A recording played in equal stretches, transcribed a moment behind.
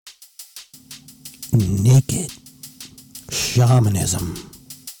naked shamanism.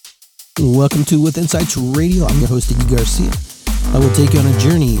 Welcome to With Insights Radio. I'm your host, Iggy Garcia. I will take you on a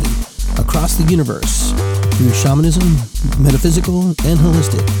journey across the universe through shamanism, metaphysical, and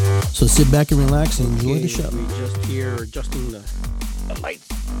holistic. So sit back and relax and enjoy the show. We just here adjusting the lights.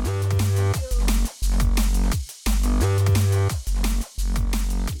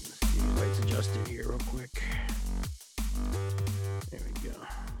 Let's get the lights adjusted here real quick. There we go.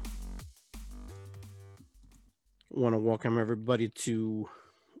 I want to welcome everybody to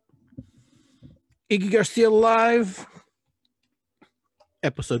Iggy Garcia Live,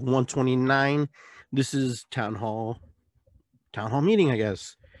 episode 129. This is town hall meeting, I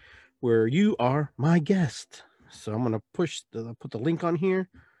guess, where you are my guest. So I'm gonna put the link on here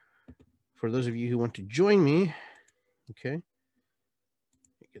for those of you who want to join me. Okay,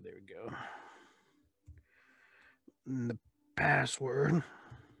 there we go. And the password.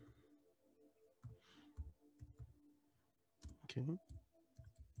 Okay.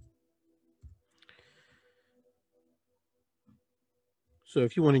 So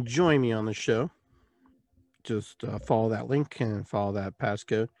if you want to join me on the show, just follow that link and follow that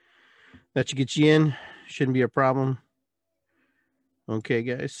passcode. That should get you in. Shouldn't be a problem. Okay,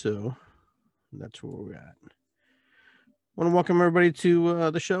 guys, so that's where we're at. I want to welcome everybody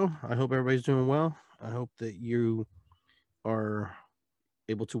to the show. I hope everybody's doing well. I hope that you are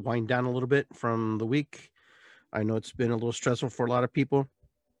able to wind down a little bit from the week. I know it's been a little stressful for a lot of people.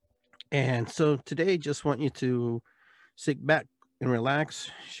 And so today, just want you to sit back and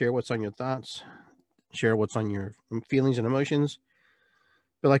relax, share what's on your thoughts, share what's on your feelings and emotions.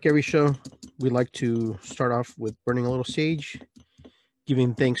 But like every show, we like to start off with burning a little sage,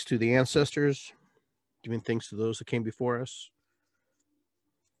 giving thanks to the ancestors, giving thanks to those that came before us.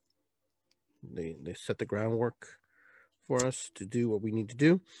 They set the groundwork for us to do what we need to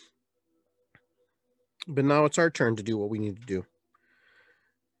do. But now it's our turn to do what we need to do.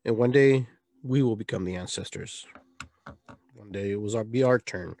 And one day we will become the ancestors. One day it will be our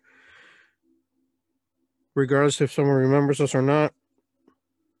turn. Regardless if someone remembers us or not,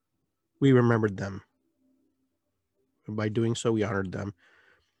 we remembered them. And by doing so, we honored them.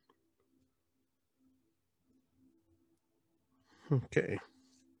 Okay.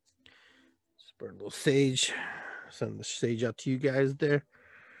 Let's burn a little sage. Send the sage out to you guys there.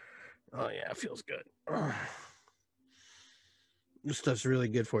 Oh, yeah, it feels good. This stuff's really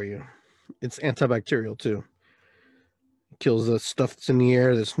good for you. It's antibacterial, too. It kills the stuff that's in the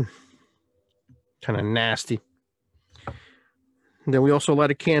air that's kind of nasty. And then we also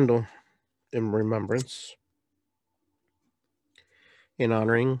light a candle in remembrance, in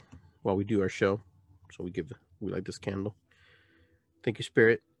honoring while we do our show. So we light this candle. Thank you,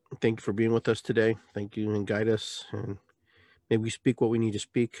 Spirit. Thank you for being with us today. Thank you, and guide us. And may we speak what we need to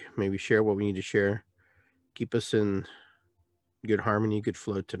speak. May we share what we need to share. Keep us in good harmony, good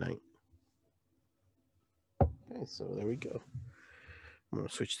flow tonight. Okay, so there we go. I'm going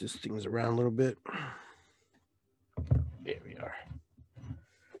to switch these things around a little bit. There we are.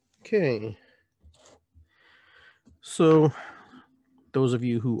 Okay. So, those of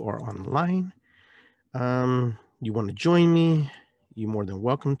you who are online, you want to join me, you're more than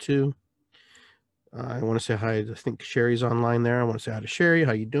welcome to. I want to say hi. I think Sherry's online there. I want to say hi to Sherry.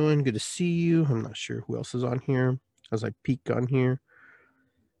 How you doing? Good to see you. I'm not sure who else is on here as I peek on here.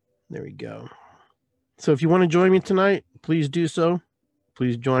 There we go. So if you want to join me tonight, please do so.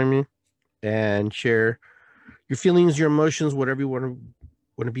 Please join me and share your feelings, your emotions, whatever you want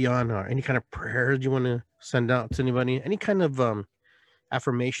to be on, or any kind of prayers you want to send out to anybody, any kind of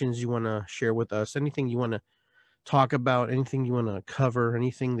affirmations you want to share with us, anything you want to talk about, anything you want to cover,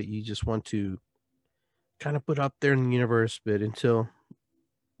 anything that you just want to kind of put up there in the universe. But until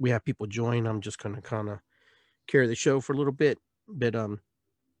we have people join, I'm just going to kind of carry the show for a little bit. But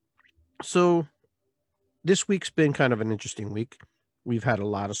so this week's been kind of an interesting week. We've had a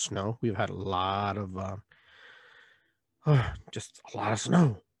lot of snow. We've had a lot of just a lot of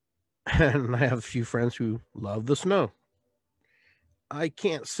snow. And I have a few friends who love the snow. I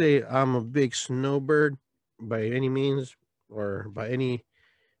can't say I'm a big snowbird by any means, or by any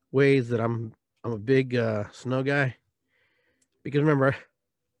ways that I'm a big snow guy. Because remember,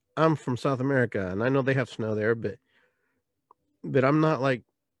 I'm from South America, and I know they have snow there, but I'm not like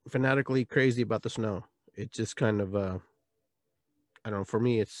fanatically crazy about the snow. It's just kind of I don't know, for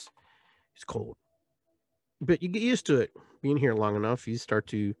me it's cold. But you get used to it. Being here long enough, you start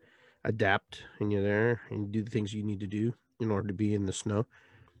to adapt, and you're there and you do the things you need to do in order to be in the snow.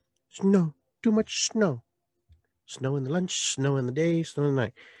 Snow, too much snow. Snow in the lunch, snow in the day, snow in the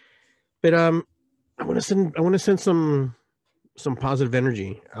night. But I want to send some positive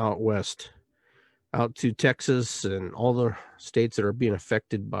energy out west out to Texas and all the states that are being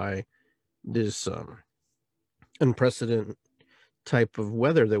affected by this unprecedented type of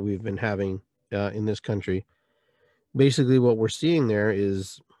weather that we've been having in this country. Basically, what we're seeing there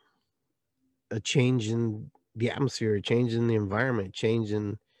is a change in the atmosphere, a change in the environment, change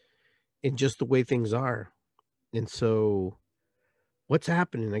in just the way things are. And so, what's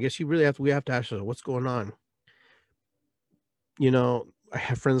happening? I guess we have to ask ourselves, what's going on? I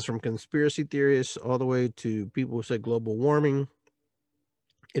have friends from conspiracy theorists all the way to people who say global warming.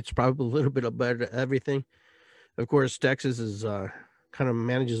 It's probably a little bit of better everything. Of course, Texas is kind of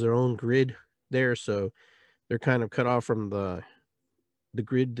manages their own grid there, so they're kind of cut off from the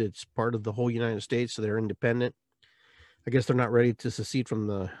grid that's part of the whole United States, so they're independent. I guess they're not ready to secede from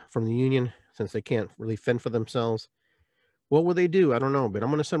the union since they can't really fend for themselves. What will they do? I don't know, but I'm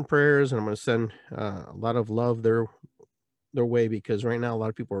going to send prayers and I'm going to send a lot of love their way, because right now a lot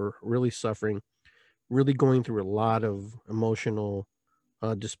of people are really suffering, really going through a lot of emotional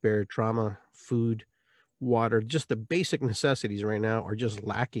despair, trauma, food, water, just the basic necessities right now are just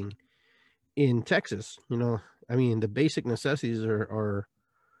lacking in Texas. I mean, the basic necessities are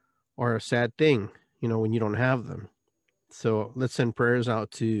a sad thing, when you don't have them. So let's send prayers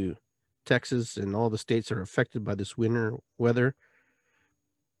out to Texas and all the states that are affected by this winter weather,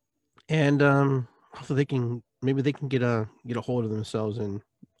 and hopefully they can get a hold of themselves and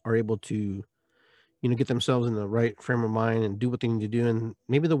are able to get themselves in the right frame of mind and do what they need to do, and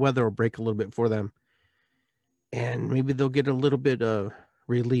maybe the weather will break a little bit for them, and maybe they'll get a little bit of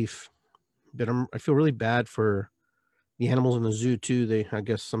relief. But I feel really bad for the animals in the zoo too. I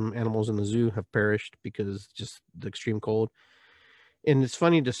guess some animals in the zoo have perished because just the extreme cold. And it's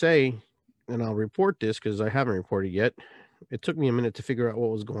funny to say, and I'll report this because I haven't reported yet. It took me a minute to figure out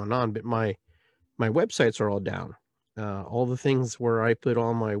what was going on, but my websites are all down. All the things where I put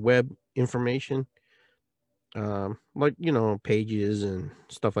all my web information, like pages and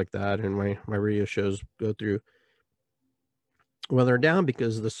stuff like that, and my radio shows go through. Well, they're down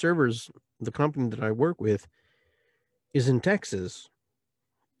because the servers, the company that I work with, is in Texas,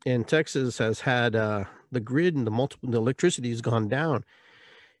 and Texas has had the grid and the electricity has gone down,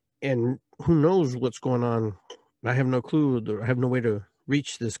 and who knows what's going on. I have no clue. I have no way to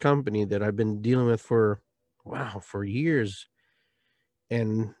reach this company that I've been dealing with for years,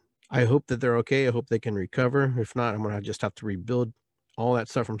 and I hope that they're okay. I hope they can recover. If not, I'm gonna just have to rebuild all that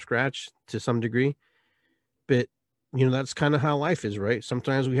stuff from scratch to some degree. But that's kind of how life is, right?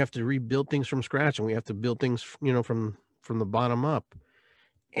 Sometimes we have to rebuild things from scratch, and we have to build things from the bottom up.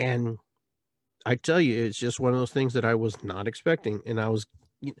 And I tell you, it's just one of those things that I was not expecting. And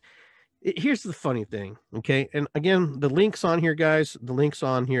here's the funny thing, okay? And again, the link's on here, guys. The link's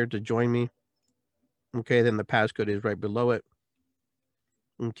on here to join me. Okay, then the passcode is right below it.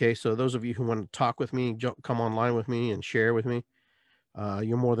 Okay, so those of you who want to talk with me, come online with me and share with me,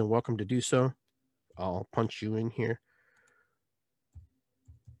 you're more than welcome to do so. I'll punch you in here,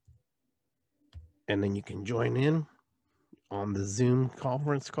 and then you can join in on the Zoom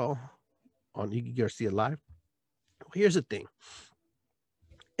conference call on Iggy Garcia Live. Well, here's the thing.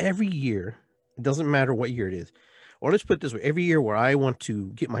 Every year, it doesn't matter what year it is, or let's put it this way, every year where I want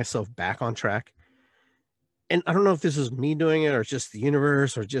to get myself back on track, and I don't know if this is me doing it or just the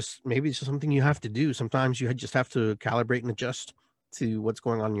universe or just maybe it's just something you have to do. Sometimes you just have to calibrate and adjust to what's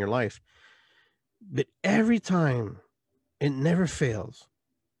going on in your life. But every time, it never fails.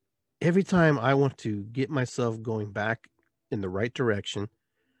 Every time I want to get myself going back in the right direction,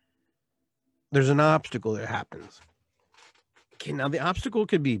 there's an obstacle that happens. Okay, now the obstacle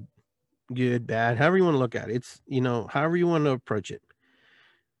could be good, bad, however you want to look at it. It's, however you want to approach it.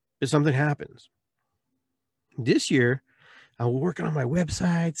 But something happens. This year, I was working on my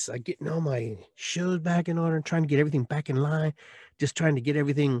websites, I getting all my shows back in order, trying to get everything back in line, just trying to get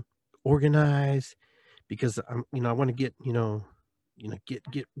everything organized because I want to get,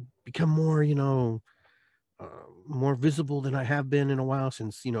 become more, more visible than I have been in a while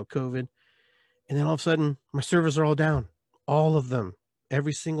since, COVID. And then all of a sudden my servers are all down, all of them.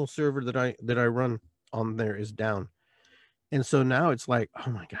 Every single server that I run on there is down. And so now it's like, oh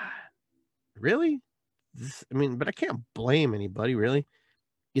my God, really? But I can't blame anybody, really.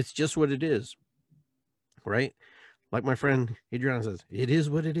 It's just what it is, right? Like my friend Adriana says, it is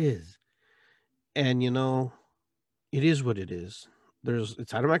what it is. And it is what it is.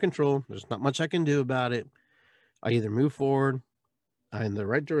 It's out of my control. There's not much I can do about it. I either move forward in the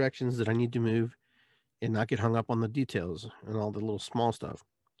right directions that I need to move and not get hung up on the details and all the little small stuff.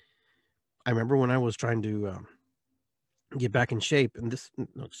 I remember when I was trying to get back in shape, and this,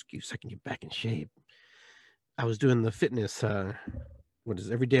 no excuse, I can get back in shape. I was doing the fitness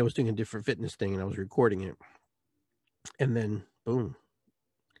every day I was doing a different fitness thing and I was recording it. And then boom,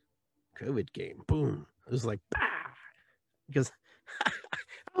 COVID came. Boom. It was like, bah! Because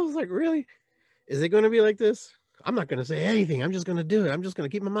I was like, really? Is it going to be like this? I'm not going to say anything. I'm just going to do it. I'm just going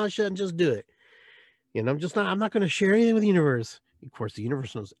to keep my mouth shut and just do it. And I'm not going to share anything with the universe. Of course, the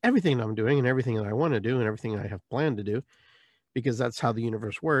universe knows everything I'm doing and everything that I want to do and everything I have planned to do, because that's how the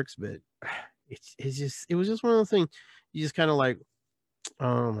universe works. But it was just one of those things. You just kind of like,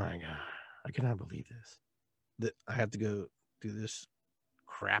 oh my God, I cannot believe this. That I have to go through this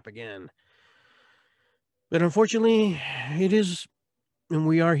crap again. But unfortunately, it is, and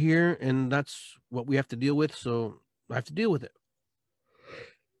we are here, and that's what we have to deal with. So I have to deal with it.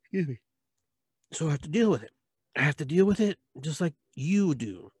 Excuse me. So I have to deal with it. I have to deal with it just like you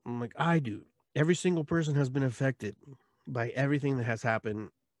do, like I do. Every single person has been affected by everything that has happened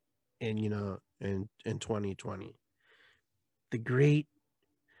in 2020. The great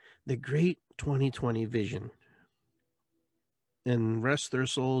 2020 vision. And rest their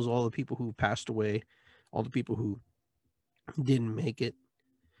souls, all the people who passed away, all the people who didn't make it,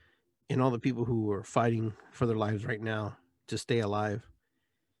 and all the people who are fighting for their lives right now to stay alive.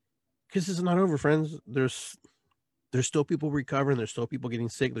 Because it's not over, friends. There's still people recovering. There's still people getting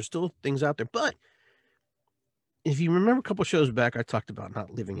sick. There's still things out there. But if you remember a couple shows back, I talked about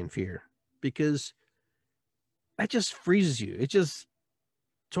not living in fear, because that just freezes you. It just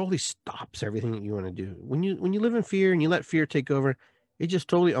totally stops everything that you want to do. When you live in fear and you let fear take over, it just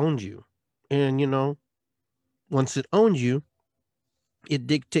totally owns you. And once it owns you, it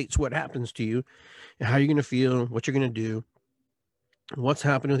dictates what happens to you and how you're going to feel, what you're going to do, what's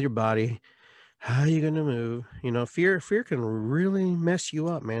happening with your body, how you're going to move. Fear can really mess you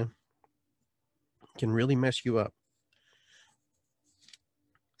up, man. It can really mess you up.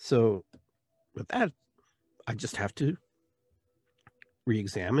 So with that, I just have to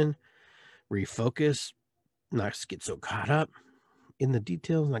re-examine, refocus, not get so caught up in the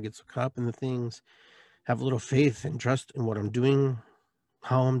details, not get so caught up in the things, have a little faith and trust in what I'm doing,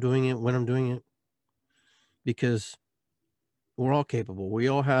 how I'm doing it, when I'm doing it, because we're all capable. We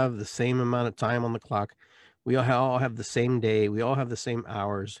all have the same amount of time on the clock. We all have the same day. We all have the same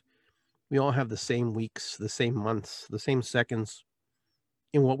hours. We all have the same weeks, the same months, the same seconds.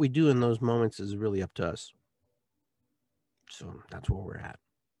 And what we do in those moments is really up to us. So that's where we're at.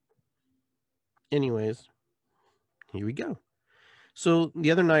 Anyways, here we go. So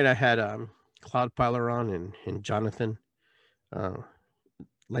the other night I had Cloud Piler on and Jonathan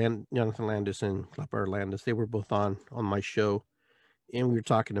Jonathan Landis and Clapper Landis. They were both on my show, and we were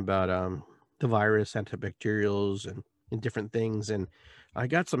talking about the virus, antibacterials, and different things. And I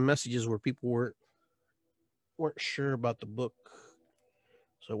got some messages where people weren't sure about the book,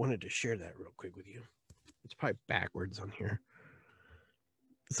 so I wanted to share that real quick with you. It's probably backwards on here.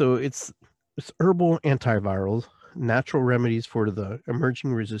 So it's herbal antivirals, natural remedies for the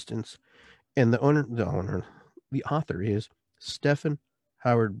emerging resistance, and the author is Stephen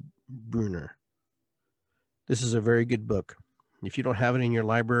Howard Bruner. This is a very good book. If you don't have it in your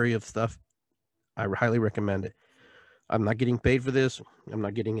library of stuff, I highly recommend it. I'm not getting paid for this. I'm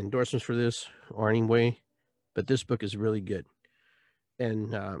not getting endorsements for this or any way, but this book is really good.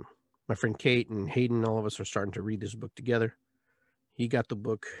 And my friend Kate and Hayden, all of us are starting to read this book together. He got the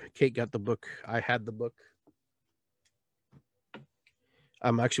book. Kate got the book. I had the book.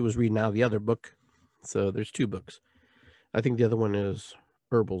 Actually was reading now the other book. So there's two books. I think the other one is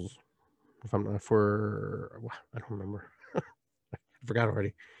Herbals. If I'm not I don't remember. I forgot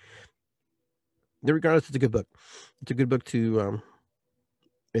already. Regardless, it's a good book. It's a good book to,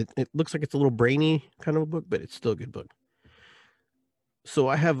 it looks like it's a little brainy kind of a book, but it's still a good book. So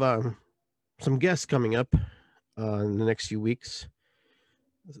I have some guests coming up in the next few weeks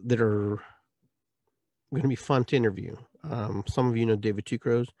that are going to be fun to interview. Some of you know David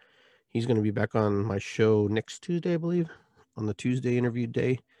Tucros. He's going to be back on my show next Tuesday, I believe, on the Tuesday interview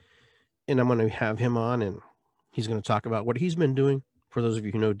day. And I'm going to have him on, and he's going to talk about what he's been doing. For those of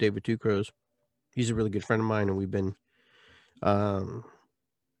you who know David Tucros, he's a really good friend of mine, and we've been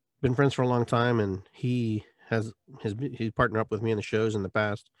friends for a long time, and he's partnered up with me in the shows in the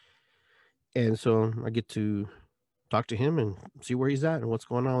past. And so I get to talk to him and see where he's at and what's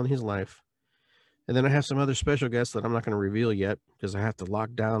going on in his life. And then I have some other special guests that I'm not going to reveal yet, because I have to lock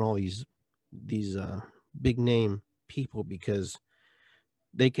down all these big name people, because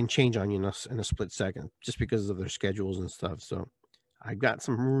they can change on you in a split second just because of their schedules and stuff. So I've got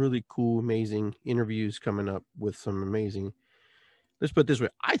some really cool, amazing interviews coming up with some amazing, let's put it this way,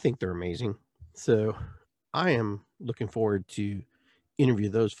 I think they're amazing. So I am looking forward to interview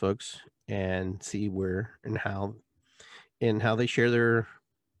those folks and see where and how and how they share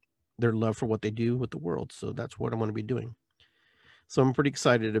their love for what they do with the world. So that's what I'm going to be doing. So I'm pretty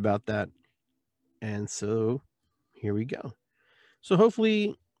excited about that. And so here we go. So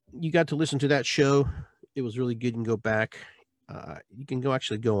hopefully you got to listen to that show. It was really good. You can go back. You can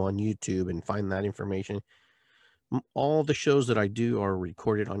actually go on YouTube and find that information. All the shows that I do are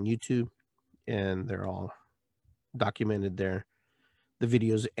recorded on YouTube, and they're all documented there. The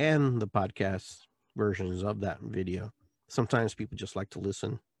videos and the podcast versions of that video. Sometimes people just like to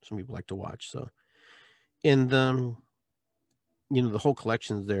listen. Some people like to watch. So, and the whole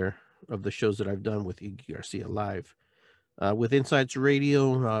collections there of the shows that I've done with Iggy Garcia live. With Insights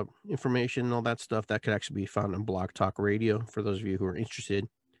Radio information and all that stuff, that could actually be found on Blog Talk Radio for those of you who are interested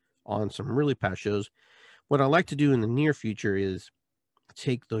on some really past shows. What I like to do in the near future is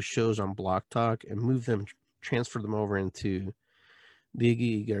take those shows on Blog Talk and move them, transfer them over into the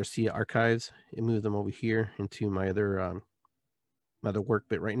Iggy Garcia archives and move them over here into my other work.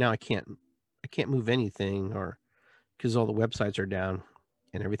 But right now I can't move anything, or because all the websites are down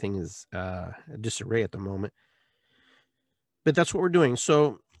and everything is disarray at the moment. But that's what we're doing.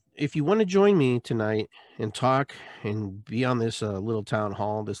 So if you want to join me tonight and talk and be on this little town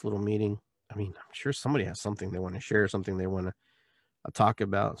hall, this little meeting, I mean, I'm sure somebody has something they want to share, something they want to talk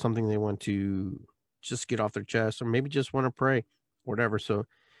about, something they want to just get off their chest, or maybe just want to pray, whatever. So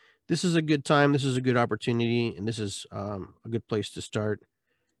this is a good time. This is a good opportunity, and this is a good place to start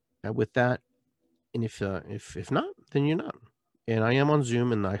with that. And if not, then you're not. And I am on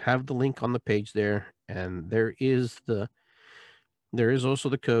Zoom, and I have the link on the page there, and there is also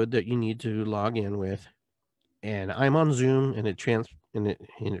the code that you need to log in with. And I'm on Zoom, and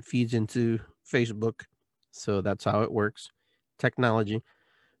it feeds into Facebook. So that's how it works. Technology.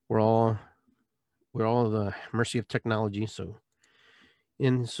 We're all the mercy of technology. So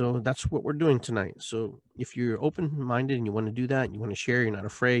that's what we're doing tonight. So if you're open-minded and you want to do that, you want to share, you're not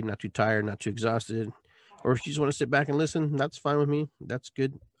afraid, not too tired, not too exhausted, or if you just want to sit back and listen, that's fine with me. That's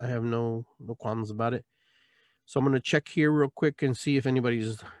good. I have no qualms about it. So I'm going to check here real quick and see if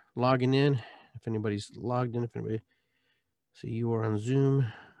anybody's logging in, if anybody's logged in, so you are on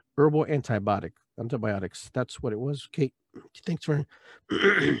Zoom. Herbal antibiotics. That's what it was. Kate, thanks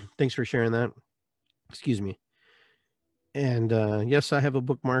for sharing that. Excuse me. And yes, I have a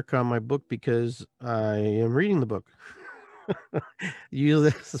bookmark on my book because I am reading the book. Usually,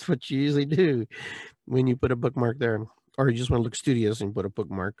 this is what you usually do when you put a bookmark there, or you just want to look studious and put a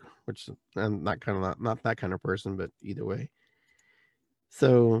bookmark, which I'm not that kind of person, but either way.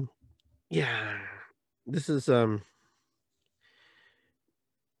 So, yeah, this is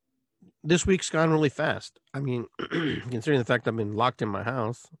this week's gone really fast. I mean, considering the fact I've been locked in my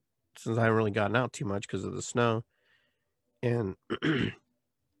house since I haven't really gotten out too much because of the snow, and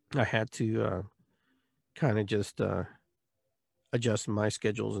I had to kind of just adjust my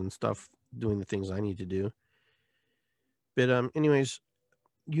schedules and stuff, doing the things I need to do. But anyways,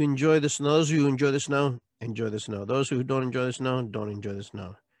 you enjoy the snow. Those who enjoy the snow, enjoy the snow. Those who don't enjoy the snow, don't enjoy the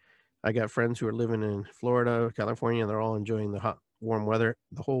snow. I got friends who are living in Florida, California, and they're all enjoying the hot, warm weather.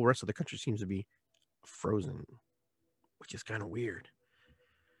 The whole rest of the country seems to be frozen, which is kind of weird.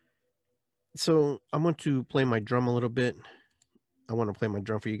 So I want to play my drum a little bit. I want to play my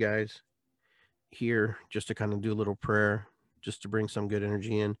drum for you guys here, just to kind of do a little prayer, just to bring some good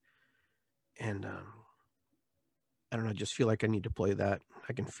energy in. And I don't know, I just feel like I need to play that.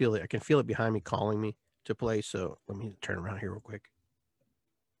 I can feel it. I can feel it behind me calling me to play. So let me turn around here real quick.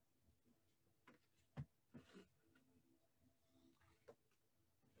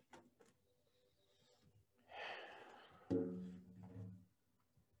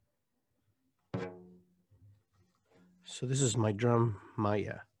 So this is my drum,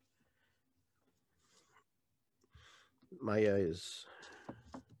 Maya. Maya is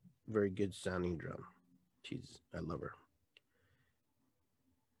a very good sounding drum. I love her.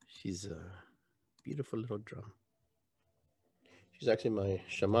 She's a beautiful little drum. She's actually my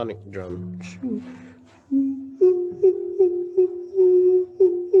shamanic drum.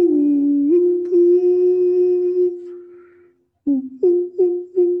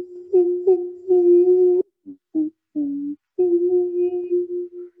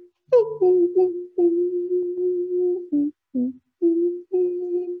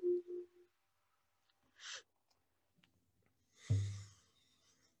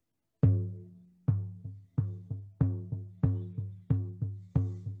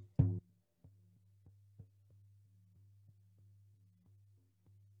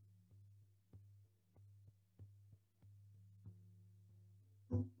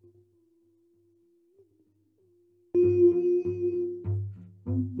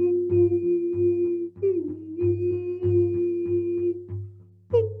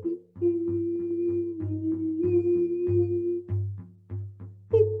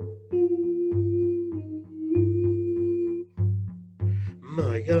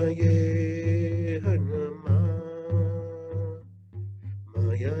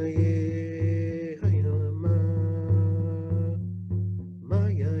 Maya ye hayama,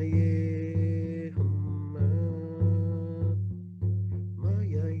 Maya ye huma,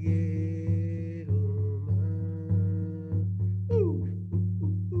 Maya ye huma. Ooh.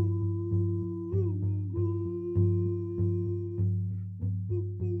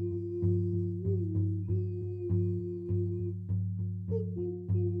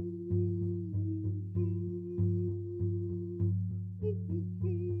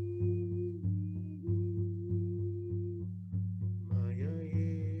 Maya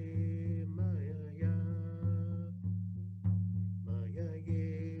ye, Maya ya, Maya ye,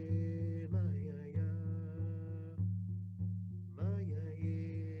 Maya ya, Maya ye,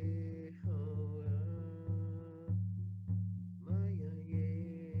 oh ya, Maya ye,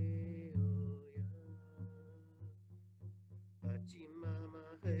 oh ya, Pachimama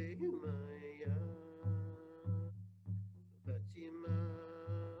hey Maya, Pachima,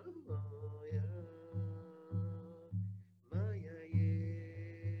 oh ya, Maya ye,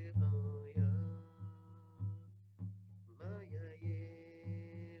 oh ya. Maya Yehovah.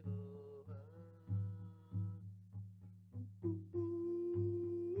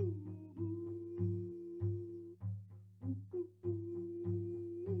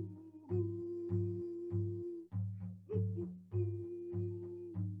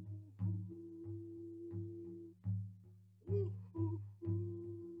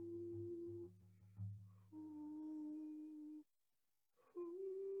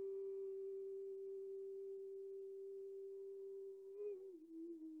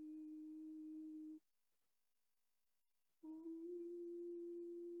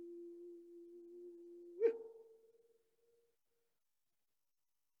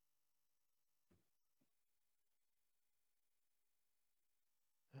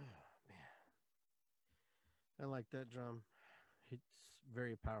 Oh, man. I like that drum. It's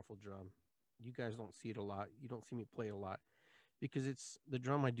very powerful drum. You guys don't see it a lot. You don't see me play it a lot because it's the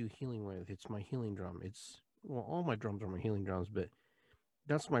drum I do healing with. It's my healing drum. It's well, all my drums are my healing drums, but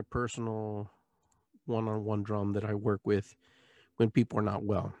that's my personal one-on-one drum that I work with when people are not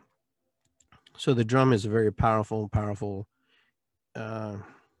well. So the drum is a very powerful uh,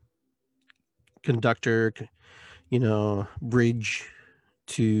 conductor, bridge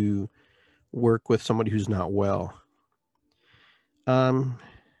to work with somebody who's not well. Um,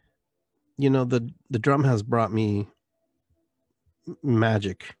 the drum has brought me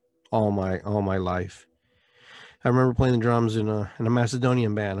magic all my life. I remember playing the drums in a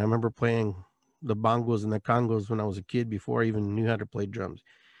Macedonian band. I remember playing the bongos and the congos when I was a kid before I even knew how to play drums.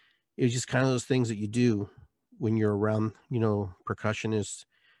 It was just kind of those things that you do when you're around, percussionists,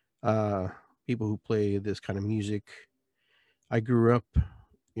 uh, people who play this kind of music. I grew up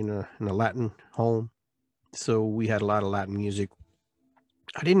in a Latin home, so we had a lot of Latin music.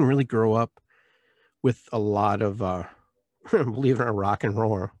 I didn't really grow up with a lot of believe it or not, rock and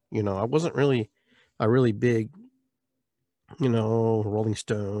roll. I wasn't really a really big, Rolling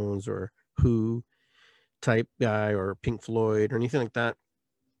Stones or Who type guy or Pink Floyd or anything like that.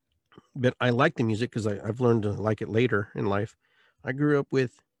 But I like the music because I've learned to like it later in life. I grew up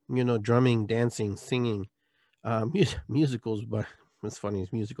with, drumming, dancing, singing, musicals, but what's funny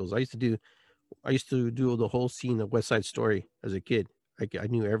is musicals. I used to do the whole scene of West Side Story as a kid. I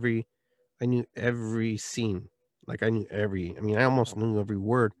knew every scene. Like I almost knew every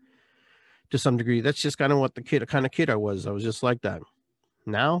word to some degree. That's just kind of what kind of kid I was. I was just like that.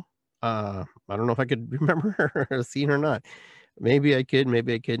 Now, I don't know if I could remember a scene or not. Maybe I could,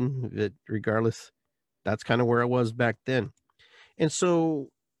 maybe I couldn't. But regardless, that's kind of where I was back then. And so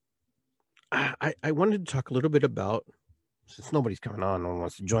I wanted to talk a little bit about, since nobody's coming on, no one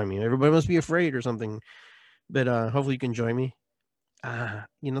wants to join me. Everybody must be afraid or something. But hopefully you can join me.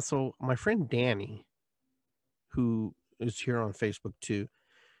 So my friend Danny, who is here on Facebook too,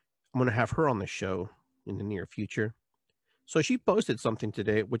 I'm going to have her on the show in the near future. So she posted something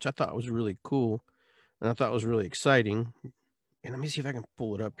today, which I thought was really cool and I thought was really exciting. And let me see if I can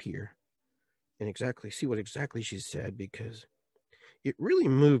pull it up here and see what exactly she said, because it really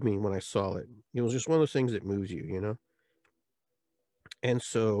moved me when I saw it. It was just one of those things that moves you. And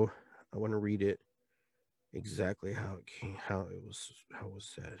so I want to read it exactly how it was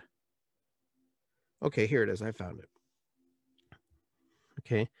said. Okay, here it is. I found it.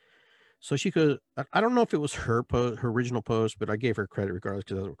 Okay. So she could, I don't know if it was her original post, but I gave her credit regardless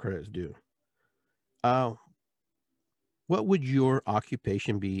because that's what credit is due. What would your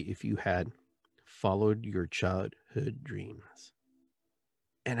occupation be if you had followed your childhood dreams?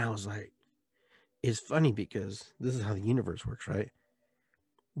 And I was like, it's funny because this is how the universe works, right?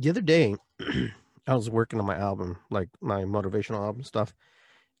 The other day, I was working on my album, like my motivational album stuff,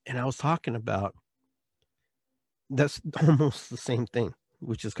 And I was talking about that's almost the same thing,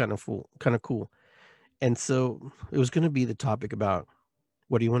 which is kind of cool. And so it was going to be the topic about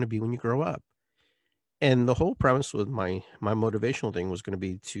what do you want to be when you grow up? And the whole premise with my motivational thing was going to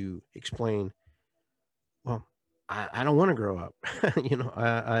be to explain, well, I don't want to grow up.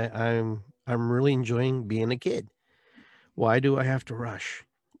 I'm really enjoying being a kid. Why do I have to rush?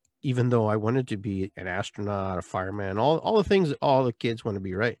 Even though I wanted to be an astronaut, a fireman, all the things that all the kids want to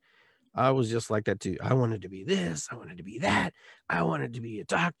be, right? I was just like that too. I wanted to be this. I wanted to be that. I wanted to be a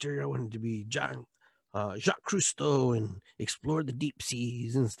doctor. I wanted to be Jacques Cousteau and explore the deep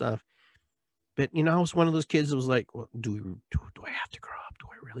seas and stuff. But I was one of those kids that was like, well, do I have to grow up? Do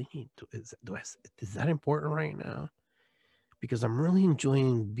I really need to? Is that important right now? Because I'm really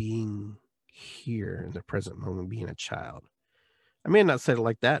enjoying being here in the present moment, being a child. I may not said it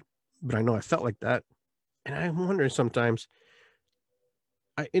like that, but I know I felt like that, and I'm wondering sometimes.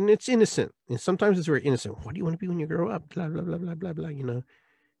 And it's innocent, and sometimes it's very innocent. What do you want to be when you grow up? Blah blah blah blah blah blah.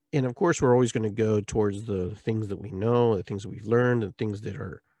 And of course, we're always going to go towards the things that we know, the things that we've learned, the things that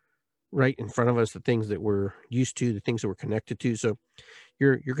are right in front of us, the things that we're used to, the things that we're connected to. So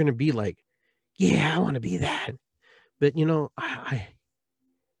you're going to be like, yeah, I want to be that. But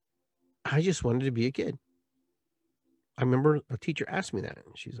I just wanted to be a kid. I remember a teacher asked me that,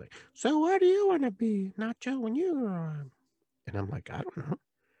 and she's like, "So what do you want to be, Nacho, when you grow up?" And I'm like, "I don't know."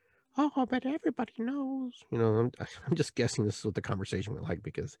 Oh, but everybody knows. I'm just guessing this is what the conversation went like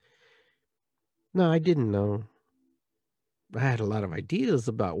because no, I didn't know. I had a lot of ideas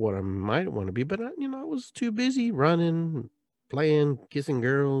about what I might want to be, but I was too busy running, playing, kissing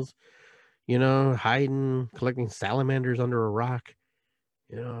girls, hiding, collecting salamanders under a rock,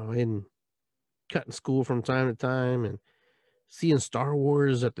 and cutting school from time to time and seeing Star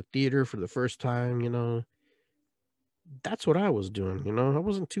Wars at the theater for the first time. That's what I was doing. I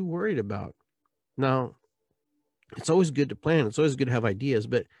wasn't too worried about. Now, it's always good to plan. It's always good to have ideas,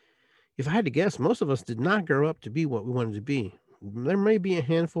 but if I had to guess, most of us did not grow up to be what we wanted to be. There may be a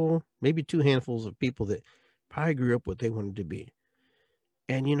handful, maybe two handfuls of people that probably grew up what they wanted to be.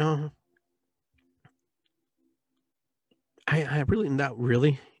 And I really not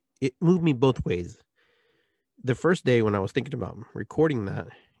really. It moved me both ways. The first day when I was thinking about recording that,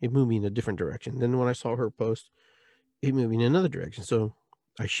 it moved me in a different direction. Then when I saw her post, it moved me in another direction. So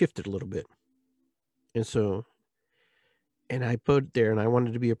I shifted a little bit. And I put there, and I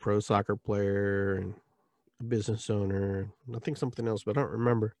wanted to be a pro soccer player and a business owner. I think something else, but I don't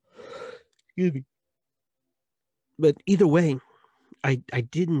remember. Excuse me. But either way, I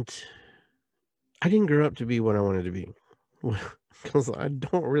didn't grow up to be what I wanted to be because I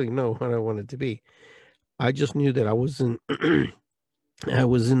don't really know what I wanted to be. I just knew that I was in I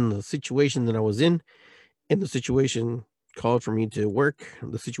was in the situation that I was in, and the situation called for me to work.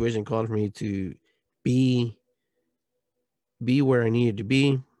 The situation called for me to be where I needed to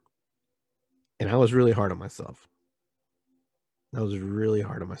be, and I was really hard on myself. I was really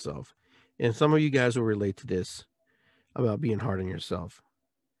hard on myself, and some of you guys will relate to this about being hard on yourself.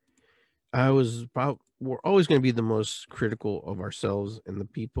 We're always going to be the most critical of ourselves, and the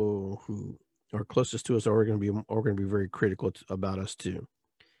people who are closest to us are going to be very critical about us too.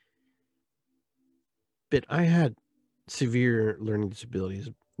 But I had severe learning disabilities,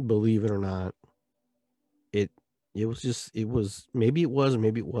 believe it or not. It was maybe it was,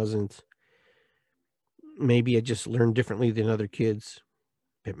 maybe it wasn't. Maybe I just learned differently than other kids.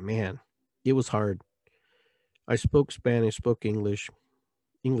 But man, it was hard. I spoke Spanish, spoke English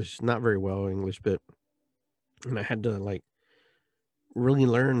not very well English, but and I had to like really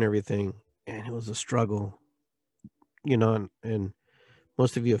learn everything, and it was a struggle. And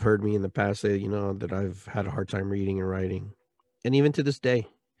most of you have heard me in the past say, that I've had a hard time reading and writing. And even to this day,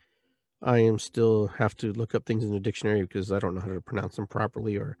 I am still have to look up things in the dictionary because I don't know how to pronounce them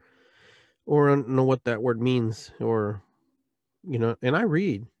properly or I don't know what that word means or and I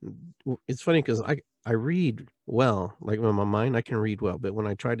read. It's funny because I read well, like in my mind I can read well, but when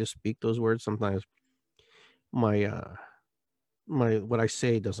I try to speak those words, sometimes my my what I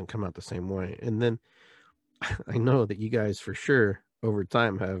say doesn't come out the same way. And then I know that you guys for sure over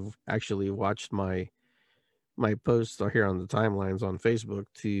time have actually watched my posts are here on the timelines on Facebook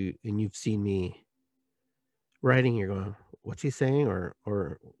too, and you've seen me writing. You're going, "What's he saying?"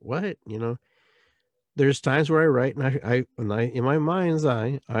 or what? There's times where I write, and I in my mind's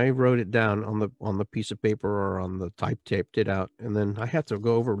eye, I wrote it down on the piece of paper or on the taped it out, and then I have to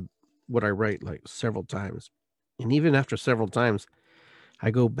go over what I write like several times, and even after several times,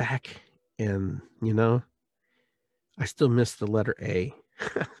 I go back and I still miss the letter A,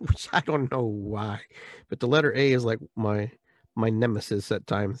 which I don't know why, but the letter A is like my nemesis at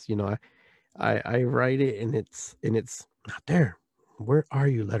times. I write it and it's not there. Where are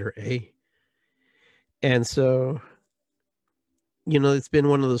you, letter A? And so, it's been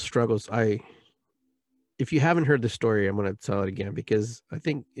one of those struggles. If you haven't heard the story, I'm going to tell it again because I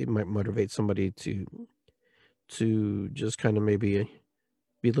think it might motivate somebody to just kind of maybe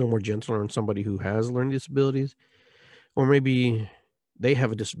be a little more gentler on somebody who has learning disabilities, or maybe they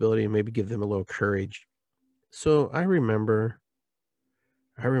have a disability and maybe give them a little courage. So I remember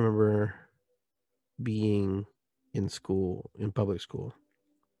being in school, in public school.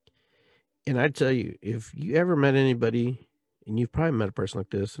 And I tell you, if you ever met anybody, and you've probably met a person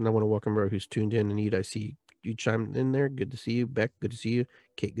like this, and I want to welcome everybody who's tuned in, and I see you chimed in there. Good to see you. Beck, good to see you.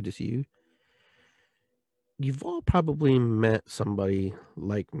 Kate, good to see you. You've all probably met somebody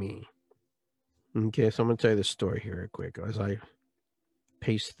like me. Okay, so I'm going to tell you this story here real quick as I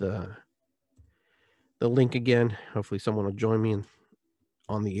paste the link again. Hopefully someone will join me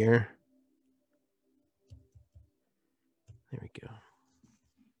on the air. There we go.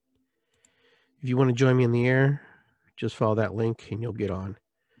 If you want to join me in the air, just follow that link and you'll get on.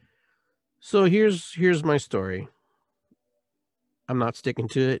 So here's my story. I'm not sticking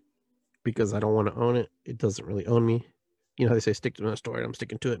to it because I don't want to own it. It doesn't really own me. You know how they say stick to my story, I'm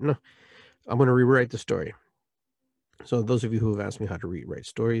sticking to it. No, I'm going to rewrite the story. So those of you who have asked me how to rewrite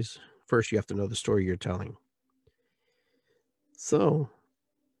stories, first you have to know the story you're telling. So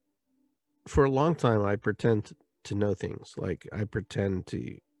for a long time, I pretend to know things. Like I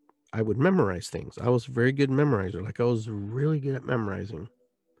would memorize things. I was a very good memorizer. Like I was really good at memorizing,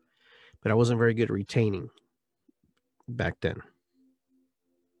 but I wasn't very good at retaining back then.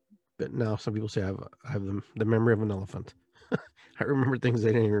 But now some people say I have the memory of an elephant. I remember things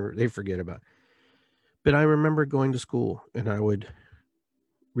they forget about. But I remember going to school and I would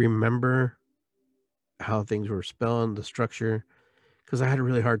remember how things were spelled, the structure, because I had a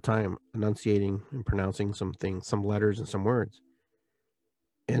really hard time enunciating and pronouncing some things, some letters and some words.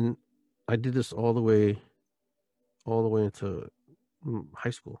 And I did this all the way into high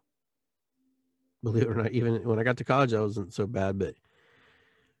school. Believe it or not, even when I got to college, I wasn't so bad, but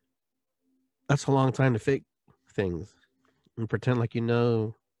that's a long time to fake things and pretend like you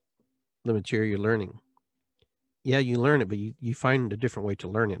know the material you're learning. Yeah, you learn it, but you find a different way to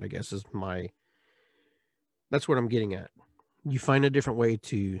learn it, I guess that's what I'm getting at. You find a different way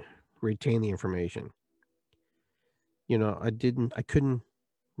to retain the information. I couldn't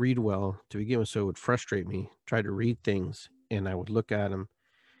read well to begin with, so it would frustrate me. Try to read things, and I would look at them,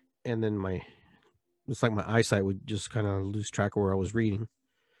 and then it's like my eyesight would just kind of lose track of where I was reading.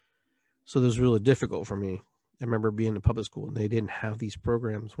 So this was really difficult for me. I remember being in public school, and they didn't have these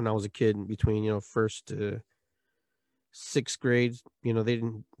programs when I was a kid between first to sixth grade. They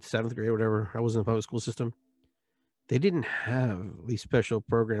didn't, seventh grade, whatever. I was in the public school system. They didn't have these special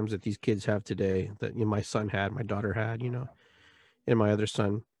programs that these kids have today that my son had, my daughter had, and my other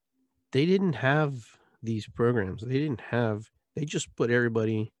son. They didn't have these programs. They just put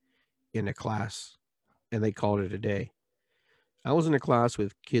everybody in a class and they called it a day. I was in a class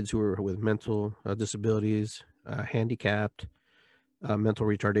with kids who were with mental disabilities, handicapped, mental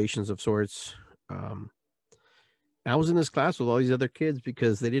retardations of sorts. I was in this class with all these other kids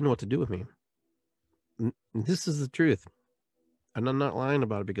because they didn't know what to do with me. This is the truth. And I'm not lying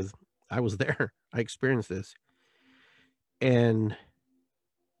about it because I was there. I experienced this. And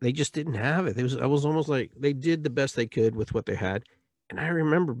they just didn't have it. I was almost like they did the best they could with what they had. And I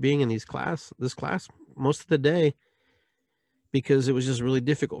remember being in this class most of the day because it was just really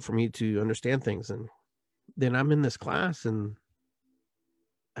difficult for me to understand things. And then I'm in this class and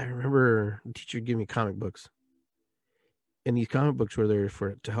I remember the teacher giving me comic books. And these comic books were there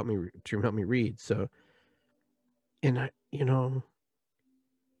to help me read. So, and and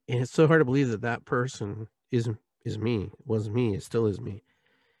it's so hard to believe that person is me, was me, it still is me.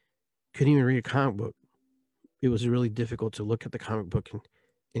 Couldn't even read a comic book. It was really difficult to look at the comic book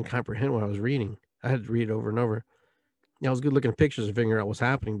and comprehend what I was reading. I had to read it over and over. I was good looking at pictures and figuring out what's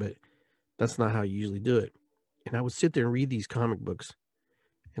happening, but that's not how you usually do it. And I would sit there and read these comic books.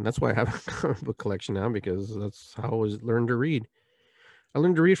 And that's why I have a comic book collection now, because that's how I was learned to read. I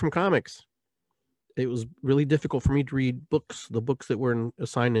learned to read from comics. It was really difficult for me to read books, the books that were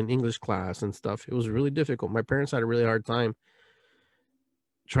assigned in English class and stuff. It was really difficult. My parents had a really hard time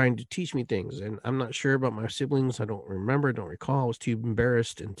trying to teach me things. And I'm not sure about my siblings. I don't recall. I was too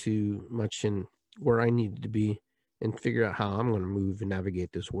embarrassed and too much in where I needed to be and figure out how I'm going to move and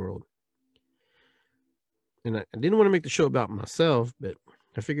navigate this world. And I didn't want to make the show about myself, but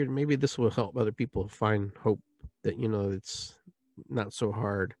I figured maybe this will help other people find hope that, it's not so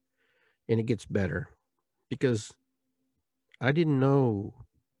hard and it gets better. Because I didn't know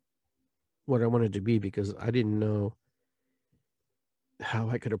what I wanted to be because I didn't know how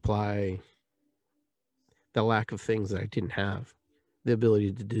I could apply the lack of things that I didn't have the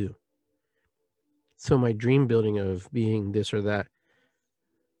ability to do. So my dream building of being this or that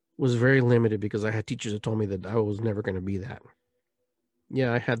was very limited because I had teachers that told me that I was never going to be that.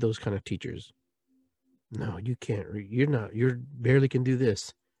 Yeah, I had those kind of teachers. No, you can't. You're not. You barely can do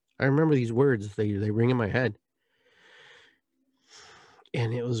this. I remember these words. They ring in my head,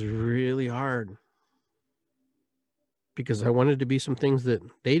 and it was really hard because I wanted to be some things that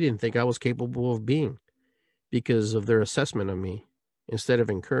they didn't think I was capable of being because of their assessment of me, instead of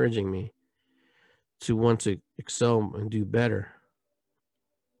encouraging me to want to excel and do better.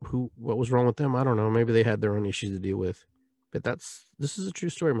 What was wrong with them? I don't know. Maybe they had their own issues to deal with, but this is a true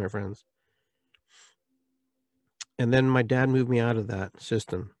story, my friends. And then my dad moved me out of that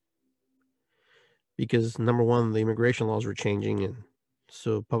system because number one, the immigration laws were changing, and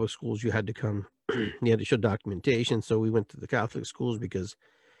so public schools you had to come, you had to show documentation. So we went to the Catholic schools because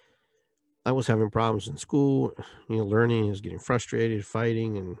I was having problems in school, learning, I was getting frustrated,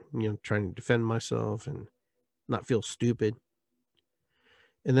 fighting, and trying to defend myself and not feel stupid.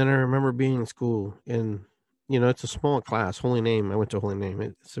 And then I remember being in school, and it's a small class, Holy Name. I went to Holy Name.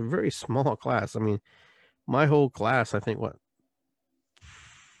 It's a very small class. I mean, my whole class, I think,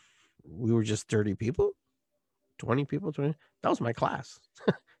 we were just 30 people, 20 people, 20. That was my class.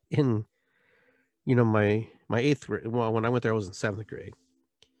 In my eighth grade. Well, when I went there, I was in seventh grade.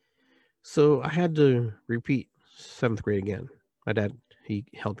 So I had to repeat seventh grade again. My dad, he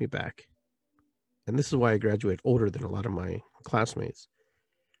held me back. And this is why I graduated older than a lot of my classmates.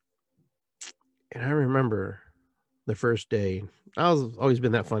 And I remember the first day, I was always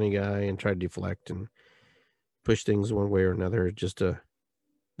been that funny guy and tried to deflect and push things one way or another, just to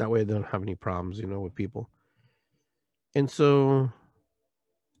that way I don't have any problems, with people. And so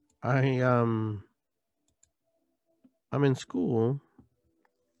I'm in school,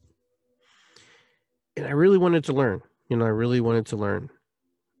 and I really wanted to learn. I really wanted to learn.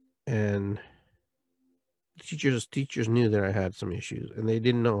 And teachers knew that I had some issues, and they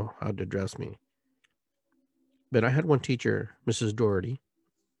didn't know how to address me. But I had one teacher, Mrs. Doherty.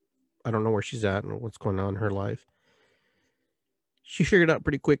 I don't know where she's at and what's going on in her life. She figured out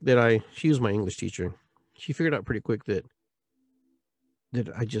pretty quick that she was my English teacher. She figured out pretty quick that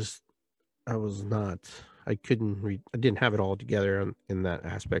I was not, I couldn't read, I didn't have it all together in that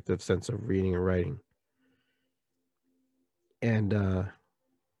aspect of sense of reading and writing. And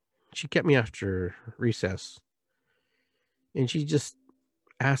she kept me after recess, and she just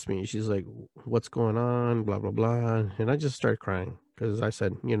asked me, she's like, what's going on, blah blah blah. And I just started crying because I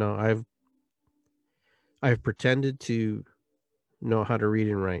said, I've pretended to know how to read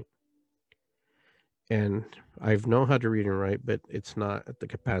and write, and I've known how to read and write, but it's not at the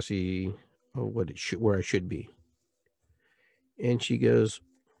capacity of where I should be. And she goes,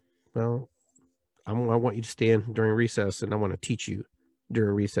 well, I want you to stand during recess, and I want to teach you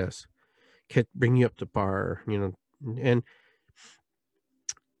during recess, bring you up to par,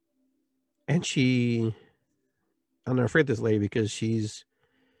 and she, I'm not afraid of this lady because she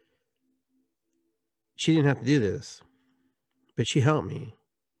didn't have to do this, but she helped me.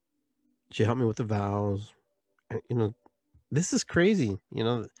 She helped me with the vowels. This is crazy,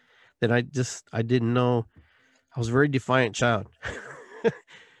 that I didn't know. I was a very defiant child.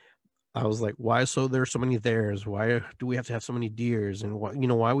 I was like, why there's so many theirs? Why do we have to have so many deers? And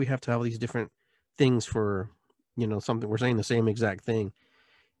why we have to have these different things for, something we're saying the same exact thing.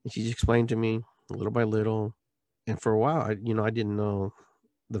 And she just explained to me little by little. And for a while, I didn't know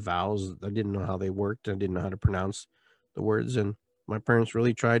the vowels. I didn't know how they worked. I didn't know how to pronounce the words. And my parents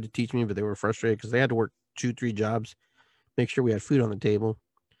really tried to teach me, but they were frustrated because they had to work 2-3 jobs, make sure we had food on the table.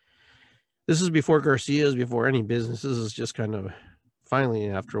 This is before Garcia's, before any business. This is just kind of finally,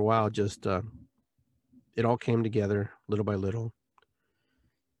 after a while, just it all came together little by little.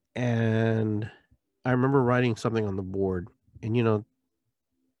 And I remember writing something on the board, and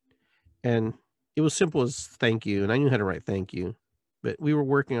and it was simple as thank you, and I knew how to write thank you, but we were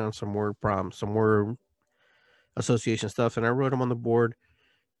working on some word problems, some word association stuff, and I wrote them on the board,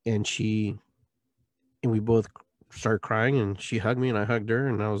 and we both started crying, and she hugged me, and I hugged her,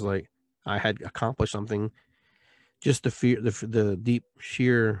 and I was like, I had accomplished something. Just the deep,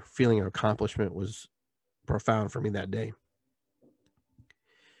 sheer feeling of accomplishment was profound for me that day.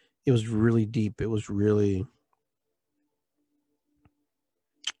 It was really deep. It was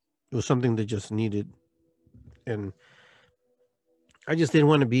something that just needed, and I just didn't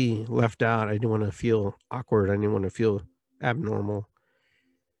want to be left out. I didn't want to feel awkward. I didn't want to feel abnormal.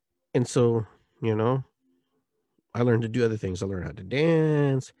 And so, I learned to do other things. I learned how to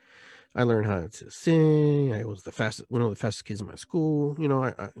dance. I learned how to sing. I was one of the fastest kids in my school.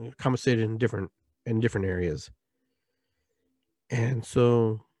 I compensated in different areas. And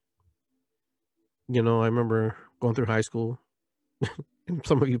so, I remember going through high school, and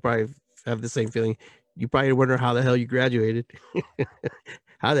some of you probably have the same feeling. You probably wonder how the hell you graduated,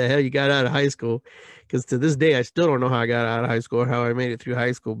 how the hell you got out of high school. Because to this day, I still don't know how I got out of high school or how I made it through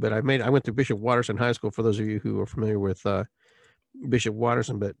high school. But I went to Bishop Watterson High School. For those of you who are familiar with Bishop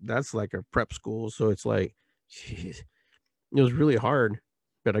Watterson, but that's like a prep school, so it's like, geez, it was really hard.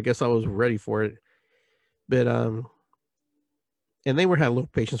 But I guess I was ready for it. But and they had a little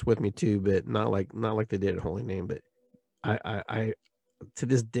patience with me too, but not like they did at Holy Name. But I to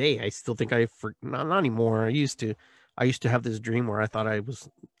this day, I still think not anymore. I used to have this dream where I thought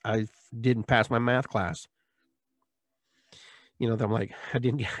I didn't pass my math class. That I'm like, I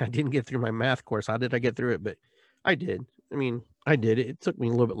didn't get through my math course. How did I get through it? But I did. I mean, I did it. It took me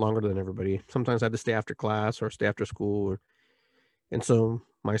a little bit longer than everybody. Sometimes I had to stay after class or stay after school, and so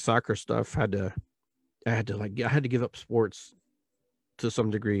my soccer stuff I had to give up sports to some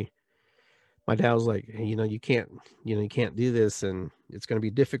degree. My dad was like, hey, you can't do this, and it's going to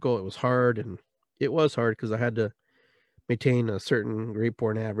be difficult. It was hard, and it was hard because I had to maintain a certain grade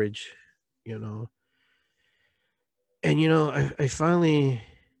point average, you know. And I finally,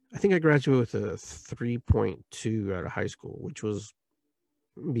 I think I graduated with a 3.2 out of high school, which was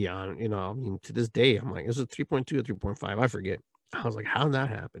beyond. I mean, to this day, I'm like, is it 3.2 or 3.5? I forget. I was like, how did that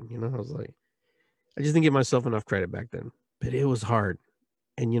happen? I was like, I just didn't give myself enough credit back then, but it was hard.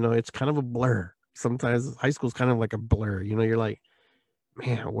 And it's kind of a blur. Sometimes high school's kind of like a blur. You're like,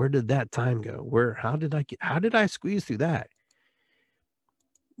 man, where did that time go? How did I squeeze through that?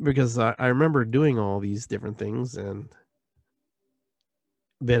 Because I remember doing all these different things,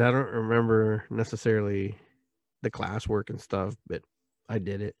 but I don't remember necessarily the classwork and stuff, but I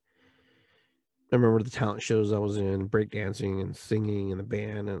did it. I remember the talent shows I was in, breakdancing and singing in the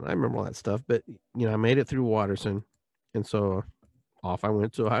band, and I remember all that stuff. But I made it through Watterson, and so off I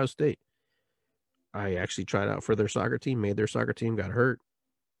went to Ohio State. I actually tried out for their soccer team, made their soccer team, got hurt,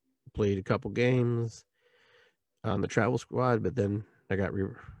 played a couple games on the travel squad, but then I got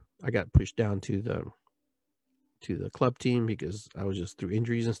pushed down to the club team because I was just through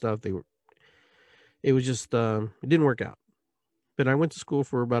injuries and stuff. It was just it didn't work out. But I went to school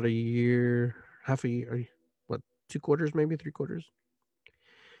for about a year, half a year, what, 2 quarters, maybe 3 quarters.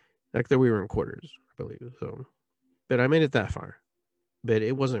 Like that, we were in quarters, I believe. So, but I made it that far, but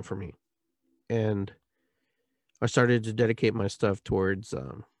it wasn't for me, and I started to dedicate my stuff towards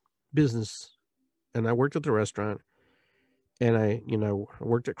business, and I worked at the restaurant, and I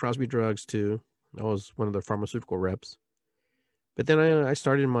worked at Crosby Drugs too. I was one of the pharmaceutical reps, but then I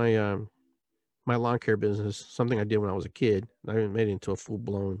started my lawn care business, something I did when I was a kid. I made it into a full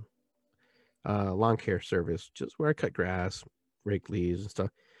blown lawn care service, just where I cut grass, rake leaves, and stuff.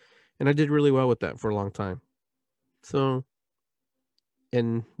 And I did really well with that for a long time. So,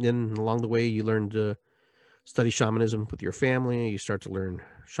 and then along the way, you learn to study shamanism with your family. You start to learn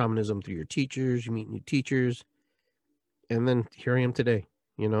shamanism through your teachers. You meet new teachers. And then here I am today,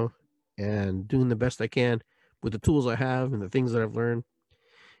 and doing the best I can with the tools I have and the things that I've learned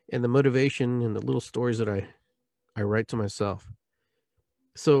and the motivation and the little stories that I write to myself.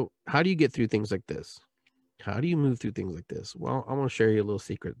 So, how do you get through things like this? How do you move through things like this? Well, I want to share you a little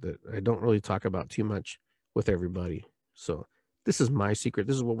secret that I don't really talk about too much with everybody. So, this is my secret.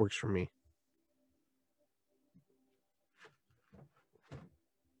 This is what works for me.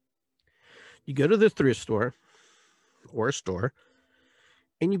 You go to the thrift store or a store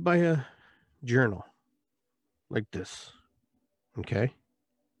and you buy a journal like this. Okay.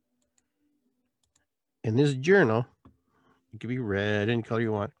 And this journal, it can be red, any color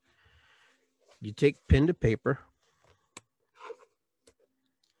you want. You take pen to paper.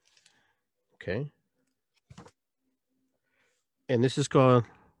 Okay. And this is called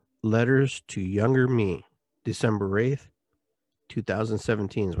Letters to Younger Me, December 8th,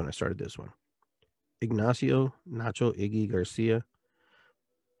 2017 is when I started this one. Ignacio Nacho Iggy Garcia,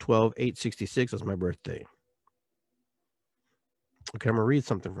 12/8/66 is my birthday. Okay, I'm going to read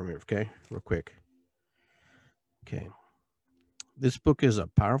something from it, okay, real quick. Okay. This book is a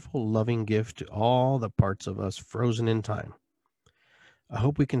powerful, loving gift to all the parts of us frozen in time. I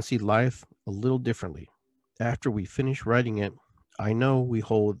hope we can see life a little differently. After we finish writing it, I know we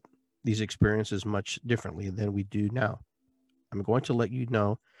hold these experiences much differently than we do now. I'm going to let you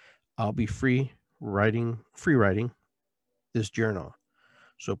know I'll be free writing this journal.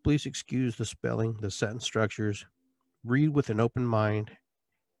 So please excuse the spelling, the sentence structures. Read with an open mind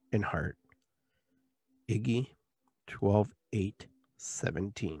and heart. Iggy,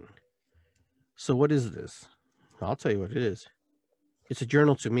 12/8/17. So what is this? I'll tell you what it is. It's a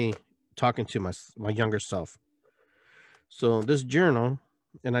journal to me, talking to my younger self. So this journal,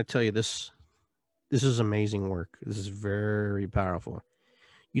 and I tell you this is amazing work. This is very powerful.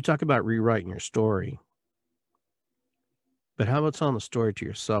 You talk about rewriting your story, but how about telling the story to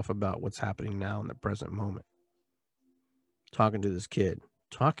yourself about what's happening now in the present moment? Talking to this kid,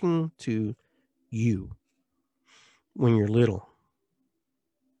 talking to you when you're little,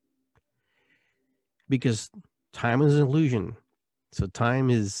 because time is an illusion. So time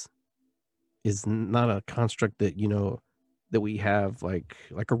is not a construct that that we have like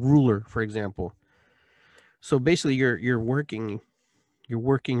a ruler, for example. So basically, you're working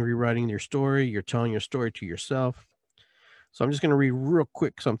rewriting your story. You're telling your story to yourself. So I'm just going to read real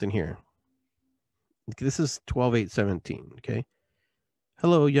quick something here. This is 12/8/17. Okay.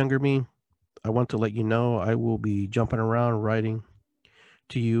 Hello, younger me. I want to let you know I will be jumping around writing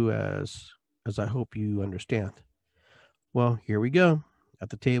to you as I hope you understand. Well, here we go. At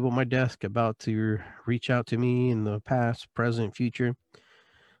the table at my desk, about to reach out to me in the past, present, future.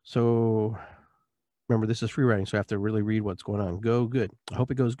 So remember, this is free writing, so I have to really read what's going on. Go good. I hope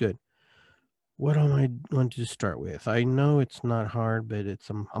it goes good. What am I going to start with? I know it's not hard, but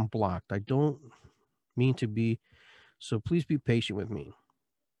I'm blocked. I don't mean to be, so please be patient with me.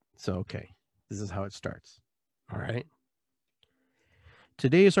 So okay, this is how it starts. All right.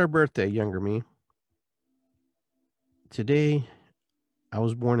 Today is our birthday, younger me. Today, I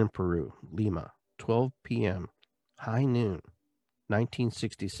was born in Peru, Lima, 12 p.m., high noon,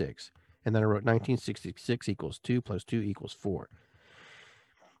 1966. And then I wrote 1966 equals 2 plus 2 equals 4.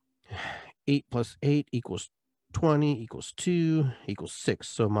 8 plus 8 equals 20 equals 2 equals 6.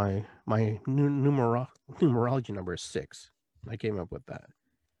 So my numerology number is 6. I came up with that.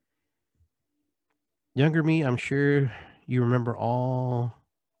 Younger me, I'm sure you remember all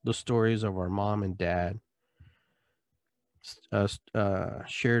the stories of our mom and dad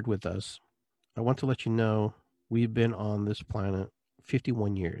shared with us. I want to let you know we've been on this planet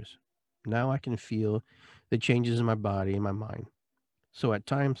 51 years. Now I can feel the changes in my body and my mind. So at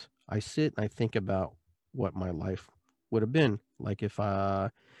times I sit and I think about what my life would have been like if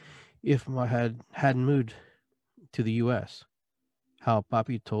I hadn't moved to the U.S. How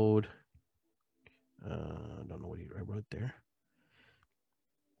Poppy told, I don't know what I wrote there,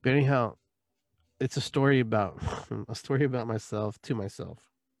 but anyhow, it's a story about a story about myself to myself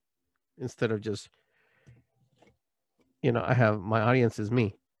instead of just I have my audience is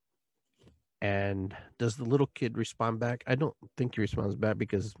me. And does the little kid respond back? I don't think he responds back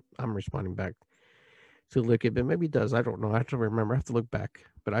because I'm responding back to the little kid, but maybe he does. I don't know. I have to remember. I have to look back.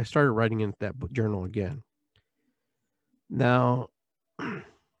 But I started writing in that journal again. Now, I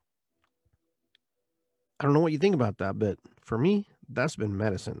don't know what you think about that, but for me, that's been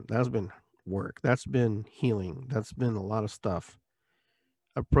medicine. That's been work. That's been healing. That's been a lot of stuff.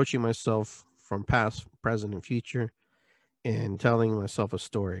 Approaching myself from past, present, and future and telling myself a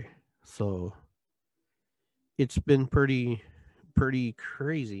story. So it's been pretty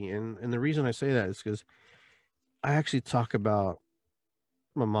crazy. And the reason I say that is because I actually talk about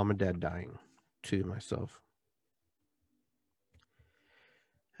my mom and dad dying to myself.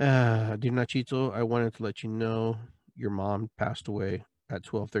 Dear Nachito, I wanted to let you know your mom passed away at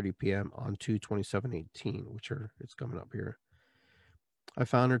 12:30 p.m. on 2/27/18, it's coming up here. I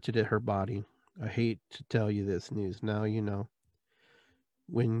found her today, her body. I hate to tell you this news. Now you know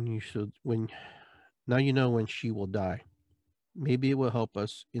when she will die. Maybe it will help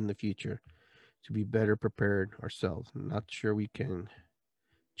us in the future to be better prepared ourselves. I'm not sure we can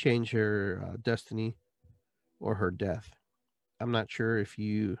change her destiny or her death. I'm not sure if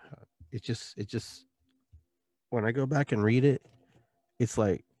you. It just when I go back and read it, it's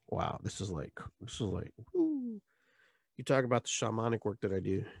like wow, this is like. Woo. You talk about the shamanic work that I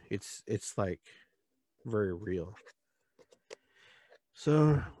do. It's like very real.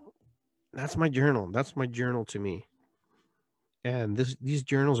 So that's my journal. That's my journal to me. And these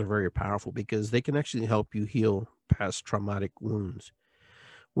journals are very powerful because they can actually help you heal past traumatic wounds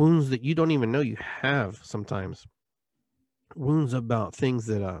that you don't even know you have sometimes, wounds about things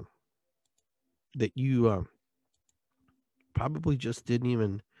that you probably just didn't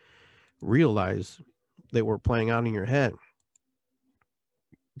even realize they were playing out in your head.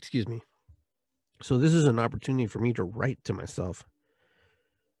 Excuse me. So this is an opportunity for me to write to myself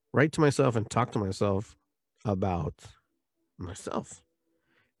and talk to myself about myself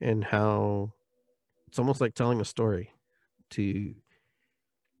and how it's almost like telling a story to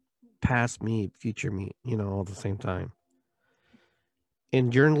past me, future me, all at the same time.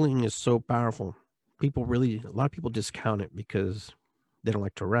 And journaling is so powerful a lot of people discount it because they don't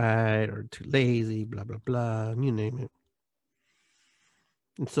like to ride or too lazy, blah, blah, blah, you name it.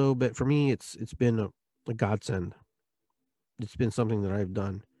 And so, but for me, it's been a godsend. It's been something that I've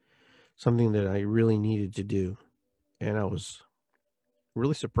done, something that I really needed to do. And I was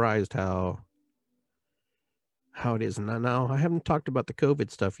really surprised how it is. Now, I haven't talked about the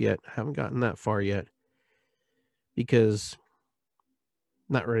COVID stuff yet. I haven't gotten that far yet because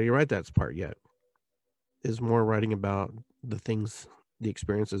not ready to write that part yet. Is more writing about the things, the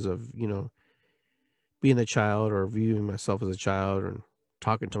experiences of, being a child or viewing myself as a child or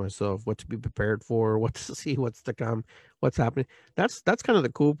talking to myself, what to be prepared for, what to see, what's to come, what's happening. That's kind of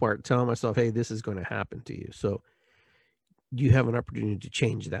the cool part, telling myself, hey, this is going to happen to you. So you have an opportunity to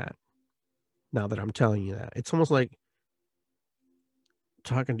change that now that I'm telling you that. It's almost like